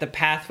here's like the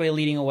pathway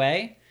leading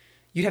away.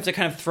 You'd have to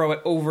kind of throw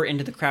it over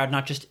into the crowd,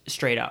 not just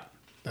straight up.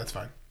 That's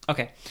fine.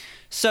 Okay,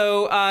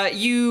 so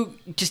you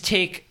just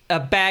take a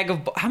bag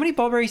of how many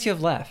ballberries do you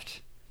have left?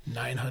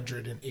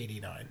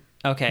 989.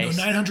 Okay, No,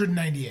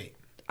 998.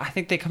 I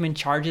think they come in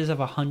charges of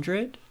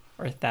 100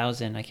 or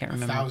 1,000. I can't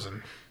remember.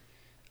 1,000.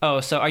 Oh,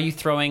 so are you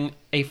throwing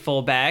a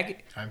full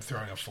bag? I'm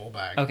throwing a full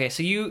bag. Okay,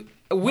 so you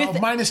with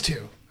Well,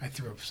 -2. I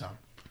threw up some.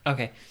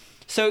 okay,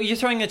 so you're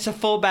throwing it's a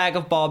full bag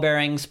of ball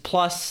bearings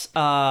plus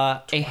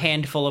a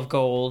handful of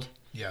gold.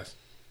 Yes.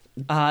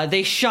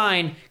 They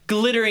shine,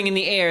 glittering in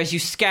the air as you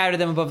scatter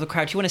them above the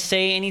crowd. Do you want to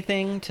say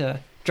anything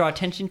to draw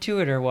attention to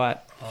it, or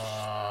what?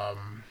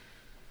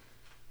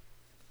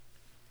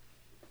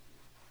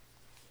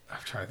 I'm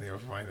trying to think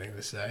of one thing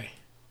to say.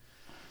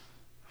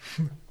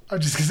 I'm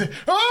just gonna say,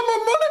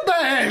 oh, my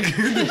money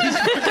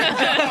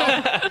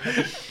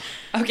bag!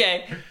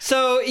 Okay,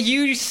 so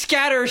you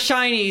scatter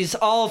shinies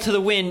all to the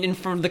wind in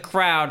front of the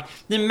crowd.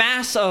 The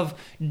mass of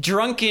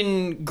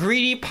drunken,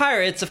 greedy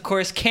pirates, of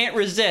course, can't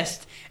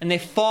resist, and they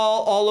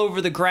fall all over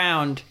the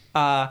ground,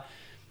 trying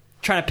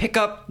to pick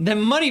up the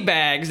money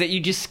bags that you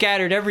just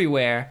scattered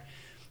everywhere.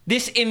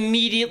 This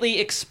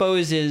immediately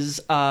exposes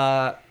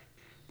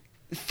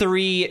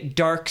 3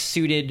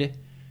 dark-suited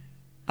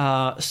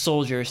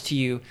soldiers to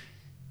you.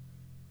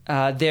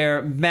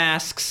 Their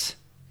masks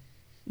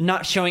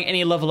not showing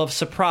any level of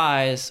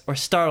surprise or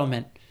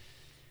startlement.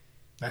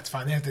 That's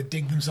fine. They have to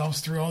dig themselves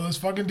through all those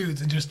fucking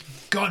dudes and just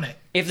gun it.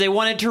 If they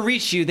wanted to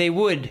reach you, they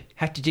would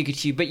have to dig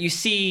at you. But you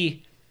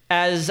see,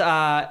 as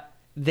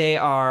they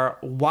are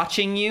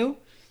watching you,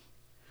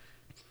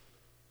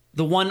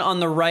 the one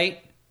on the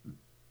right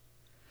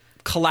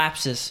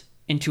collapses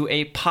into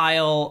a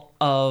pile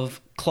of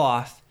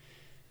cloth,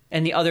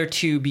 and the other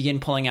 2 begin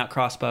pulling out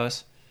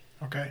crossbows.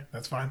 Okay,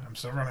 that's fine. I'm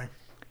still running.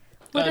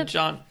 What if-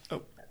 John.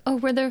 Oh, Oh,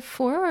 were there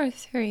 4 or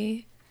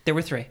 3? There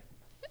were 3.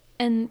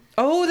 And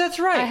Oh, that's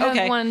right. I have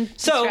okay. one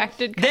so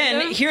distracted kind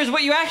then of. here's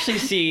what you actually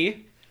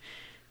see.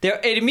 There,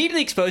 it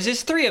immediately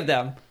exposes 3 of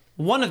them.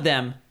 One of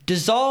them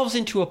dissolves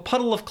into a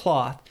puddle of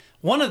cloth.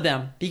 One of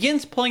them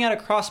begins pulling out a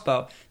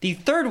crossbow. The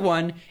third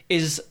one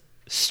is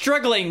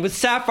struggling with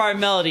Sapphire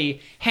Melody,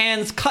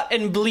 hands cut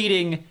and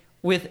bleeding,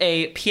 with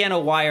a piano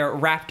wire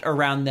wrapped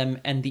around them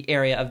and the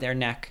area of their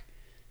neck.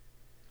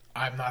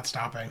 I'm not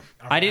stopping.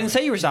 I didn't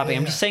say you were stopping.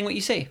 I'm Yeah. just saying what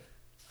you see.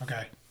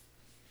 Okay.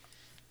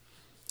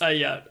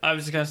 yeah, I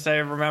was gonna say,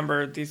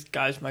 remember, these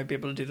guys might be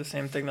able to do the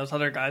same thing those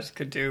other guys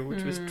could do,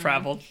 which was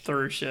travel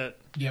through shit.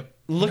 Yep.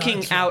 Looking No,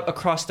 it's out fine.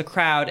 across the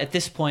crowd, at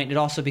this point, it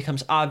also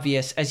becomes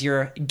obvious as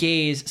your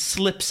gaze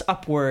slips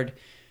upward,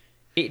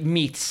 it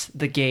meets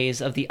the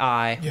gaze of the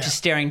eye, which Yeah. is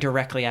staring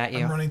directly at you.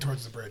 I'm running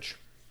towards the bridge.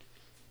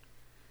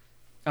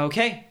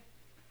 Okay,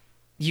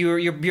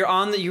 you're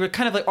on the. You're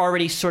kind of like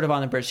already sort of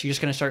on the bridge. So you're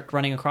just going to start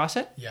running across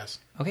it. Yes.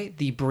 Okay,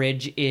 the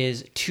bridge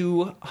is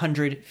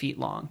 200 feet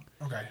long.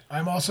 Okay.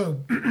 I'm also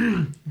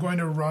going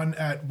to run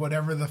at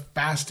whatever the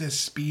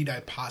fastest speed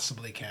I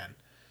possibly can.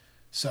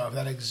 So if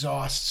that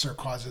exhausts or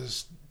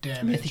causes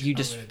damage, I think you I'm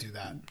just- going to do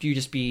that. You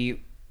just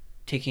be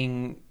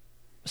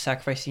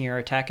sacrificing your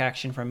attack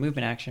action for a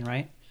movement action,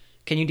 right?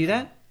 Can you do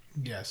that?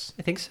 Yes.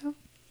 I think so.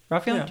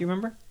 Raphael, Yeah. do you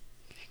remember?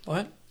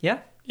 What? Yeah.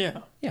 Yeah.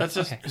 Yeah, That's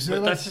just okay. Is there,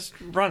 but like- that's just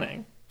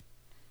running.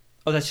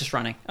 Oh, that's just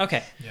running.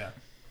 Okay. Yeah.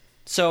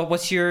 So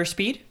what's your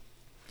speed?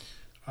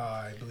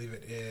 I believe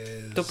it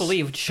is. Don't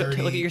believe. Look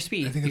at your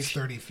speed. I think it's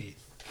Your- 30 feet.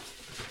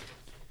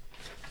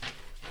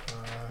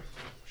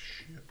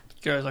 Shit.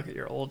 You guys look at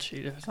your old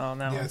sheet if it's not on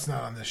that Yeah, one. it's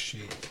not on this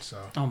sheet. So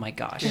Oh my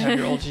gosh. You have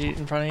your old sheet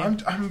in front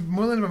of you. I'm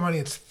willing to bet money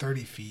it's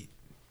 30 feet.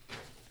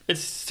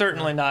 It's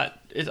certainly not.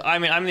 I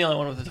mean, I'm the only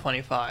one with the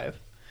 25.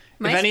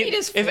 My speed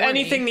is 40. If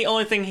anything, the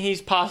only thing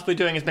he's possibly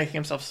doing is making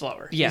himself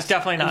slower. Yes. He's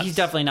definitely not. He's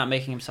definitely not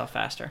making himself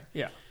faster.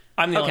 Yeah.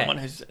 I'm the Okay. only one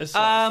who's as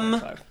slow as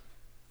 25.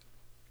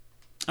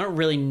 I don't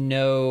really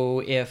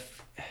know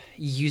if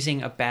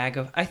using a bag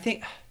of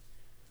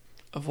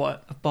Of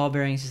what? of ball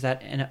bearings is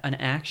that an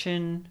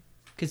action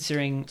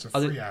considering It's a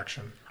other free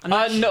action. I'm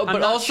not No, I'm but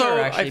not also sure,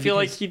 actually, I feel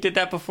like because- he did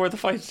that before the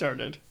fight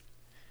started.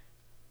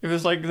 It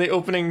was like the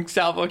opening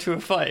salvo to a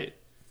fight.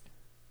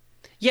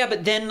 Yeah,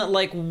 but then,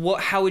 like,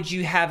 how would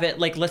you have it?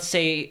 Like, let's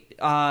say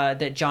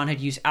that John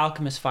had used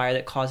Alchemist Fire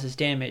that causes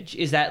damage.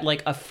 Is that,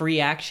 like, a free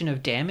action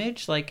of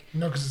damage? Like,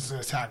 No, because it's an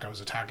attack. I was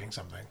attacking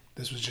something.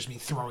 This was just me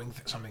throwing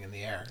something in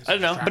the air. It's I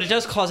don't know, distraction. but it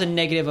does cause a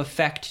negative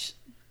effect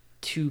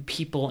to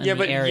people in Yeah, the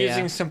but area.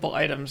 using simple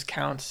items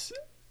counts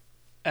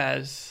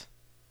as...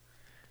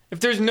 If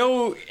there's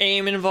no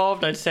aim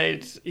involved, I'd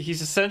say he's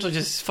essentially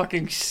just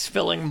fucking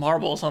spilling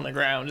marbles on the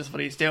ground is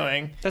what he's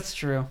doing. That's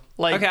true.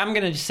 Like- Okay, I'm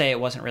going to just say it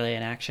wasn't really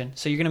an action.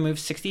 So you're going to move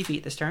 60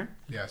 feet this turn.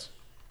 Yes.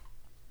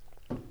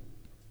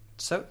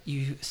 So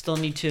you still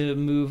need to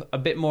move a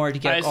bit more to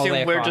get I all the way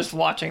assume we're across. just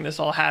watching this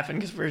all happen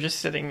because we're just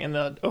sitting in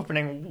the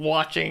opening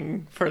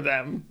watching for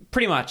them.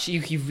 Pretty much.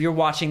 You're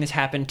watching this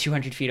happen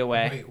 200 feet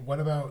away. Wait, what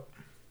about...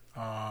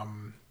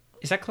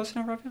 Is that close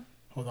enough, Raphael?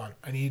 Hold on.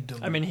 I need to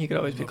I mean, he could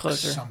always be look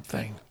closer.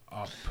 something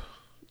up.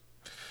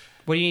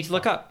 What do you need to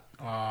look up?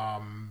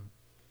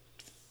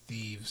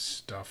 Thieves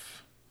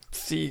stuff.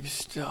 Thief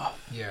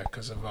stuff. Yeah,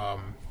 because of,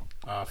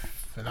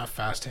 not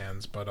fast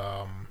hands, but,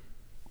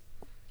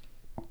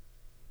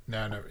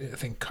 No, I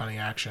think cunning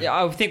action.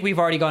 Yeah, I think we've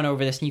already gone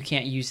over this, and you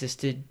can't use this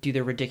to do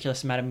the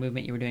ridiculous amount of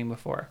movement you were doing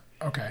before.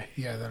 Okay,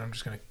 yeah, then I'm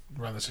just going to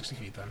run the 60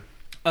 feet then.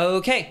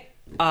 Okay.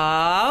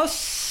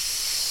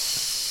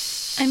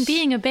 I'm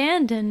being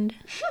abandoned.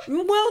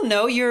 Well,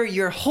 no,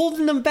 you're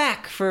holding them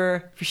back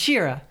for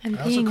Shira. I'm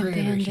I also being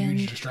created a huge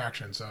abandoned.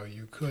 distraction, so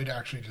you could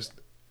actually just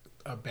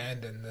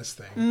abandon this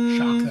thing,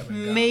 shock them,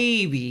 and go.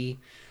 Maybe.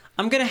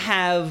 I'm going to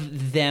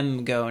have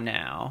them go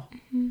now.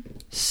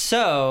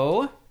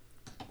 So,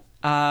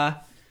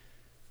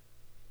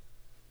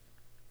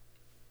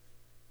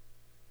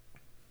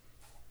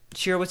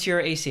 Shira, what's your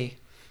AC?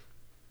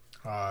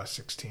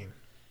 16.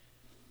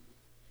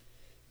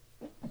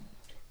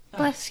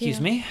 Bless you. Excuse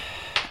me.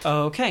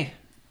 Okay.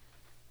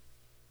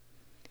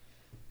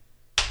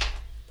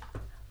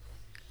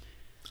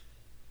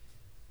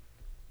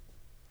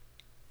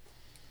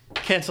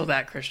 Cancel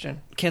that,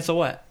 Christian. Cancel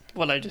what?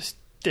 What I just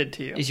did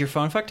to you. Is your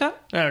phone fucked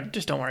up? No,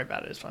 just don't worry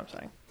about it, is what I'm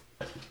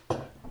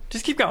saying.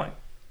 Just keep going.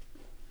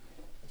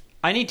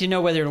 I need to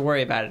know whether to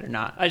worry about it or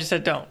not. I just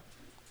said don't.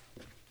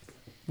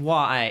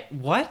 Why?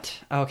 What?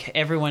 Okay,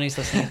 everyone who's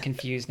listening is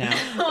confused now.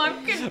 Oh,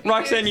 I'm confused.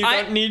 Roxanne, you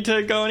I- don't need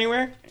to go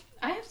anywhere?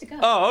 I have to go.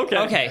 Oh, okay.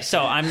 Okay,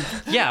 so I'm...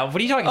 Yeah, what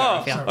are you talking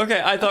about, Oh, Raphael?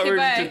 okay. I thought Okay, we were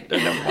bye.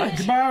 just... never mind.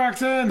 Goodbye,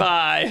 Roxanne.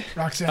 Bye.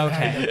 Roxanne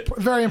had Okay. a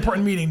very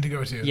important meeting to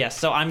go to. Yes,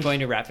 so I'm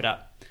going to wrap it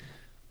up.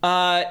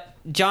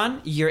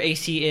 John, your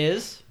AC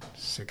is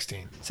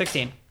 16.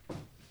 16.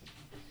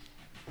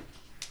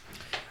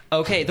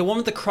 Okay, the one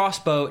with the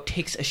crossbow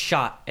takes a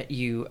shot at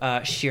you,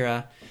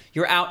 Shira.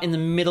 You're out in the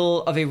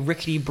middle of a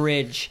rickety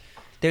bridge.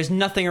 There's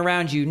nothing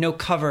around you, no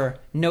cover,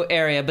 no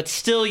area, but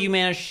still you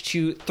manage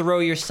to throw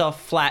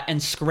yourself flat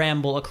and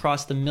scramble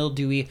across the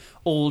mildewy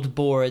old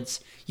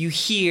boards. You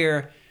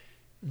hear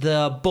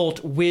the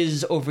bolt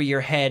whiz over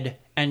your head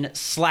and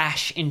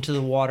slash into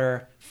the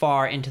water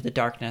far into the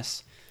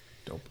darkness.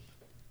 Dope.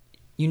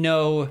 You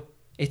know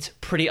it's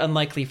pretty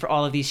unlikely for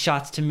all of these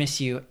shots to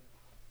miss you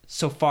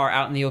so far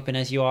out in the open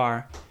as you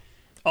are.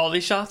 All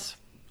these shots?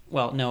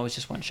 Well, no, it was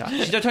just one shot.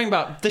 They're talking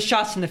about the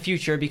shots in the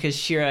future because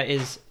Shira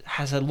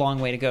has a long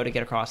way to go to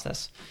get across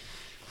this.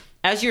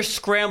 As you're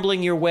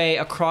scrambling your way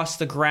across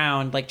the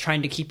ground, like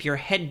trying to keep your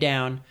head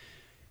down,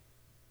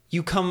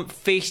 you come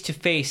face to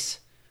face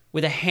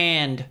with a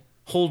hand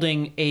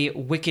holding a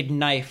wicked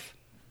knife,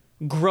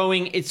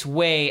 growing its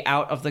way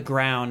out of the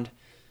ground,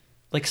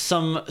 like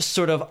some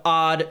sort of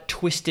odd,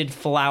 twisted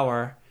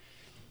flower.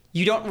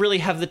 You don't really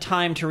have the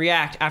time to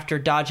react after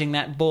dodging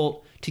that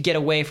bolt to get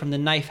away from the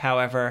knife,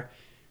 however,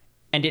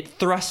 and it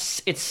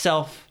thrusts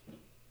itself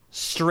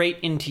straight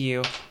into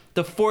you.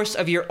 The force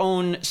of your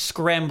own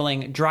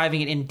scrambling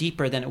driving it in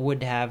deeper than it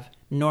would have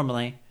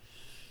normally.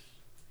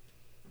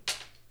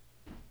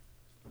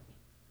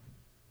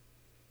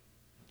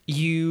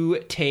 You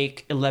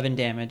take 11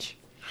 damage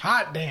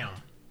Hot damn.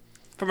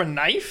 From a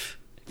knife?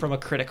 from a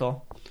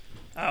critical.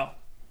 Oh.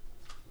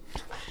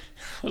 I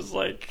was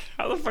like,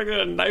 how the fuck did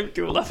a knife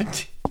do 11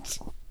 damage?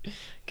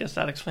 Guess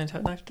that explains how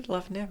a knife did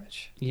 11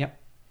 damage. Yep.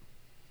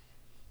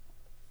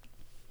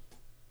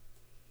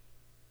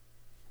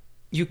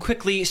 You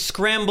quickly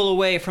scramble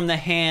away from the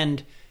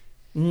hand,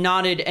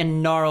 knotted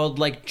and gnarled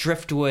like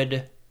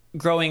driftwood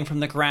growing from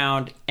the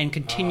ground, and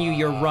continue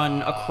your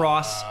run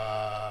across.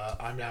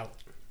 I'm out.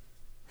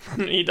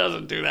 He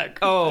doesn't do that.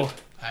 Oh,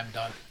 I'm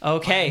done.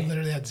 okay. I'm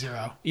literally at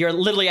 0. You're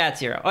literally at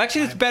 0. Well,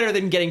 actually, it's better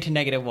than getting to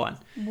 -1.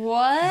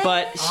 What?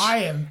 But I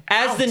am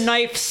as out. the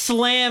knife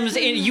slams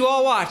in, you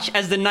all watch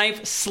as the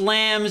knife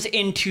slams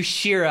into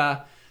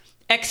Shira,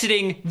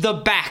 exiting the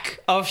back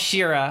of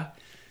Shira.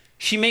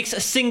 She makes a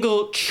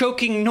single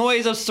choking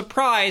noise of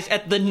surprise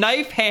at the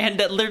knife hand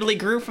that literally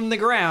grew from the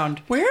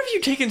ground Where have you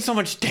taken so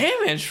much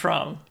damage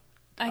from?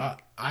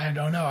 I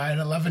don't know. I had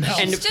 11 health.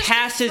 and just a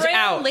passes frail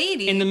out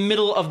lady. in the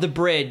middle of the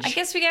bridge. I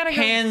guess we gotta go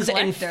hands and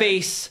collect her.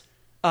 face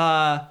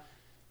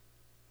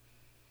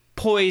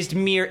poised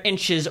mere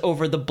inches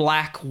over the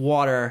black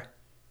water,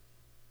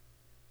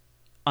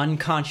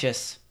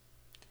 unconscious.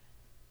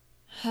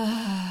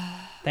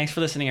 Thanks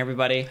for listening,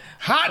 everybody.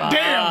 Hot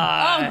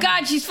damn! Oh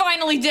God, she's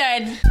finally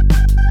dead.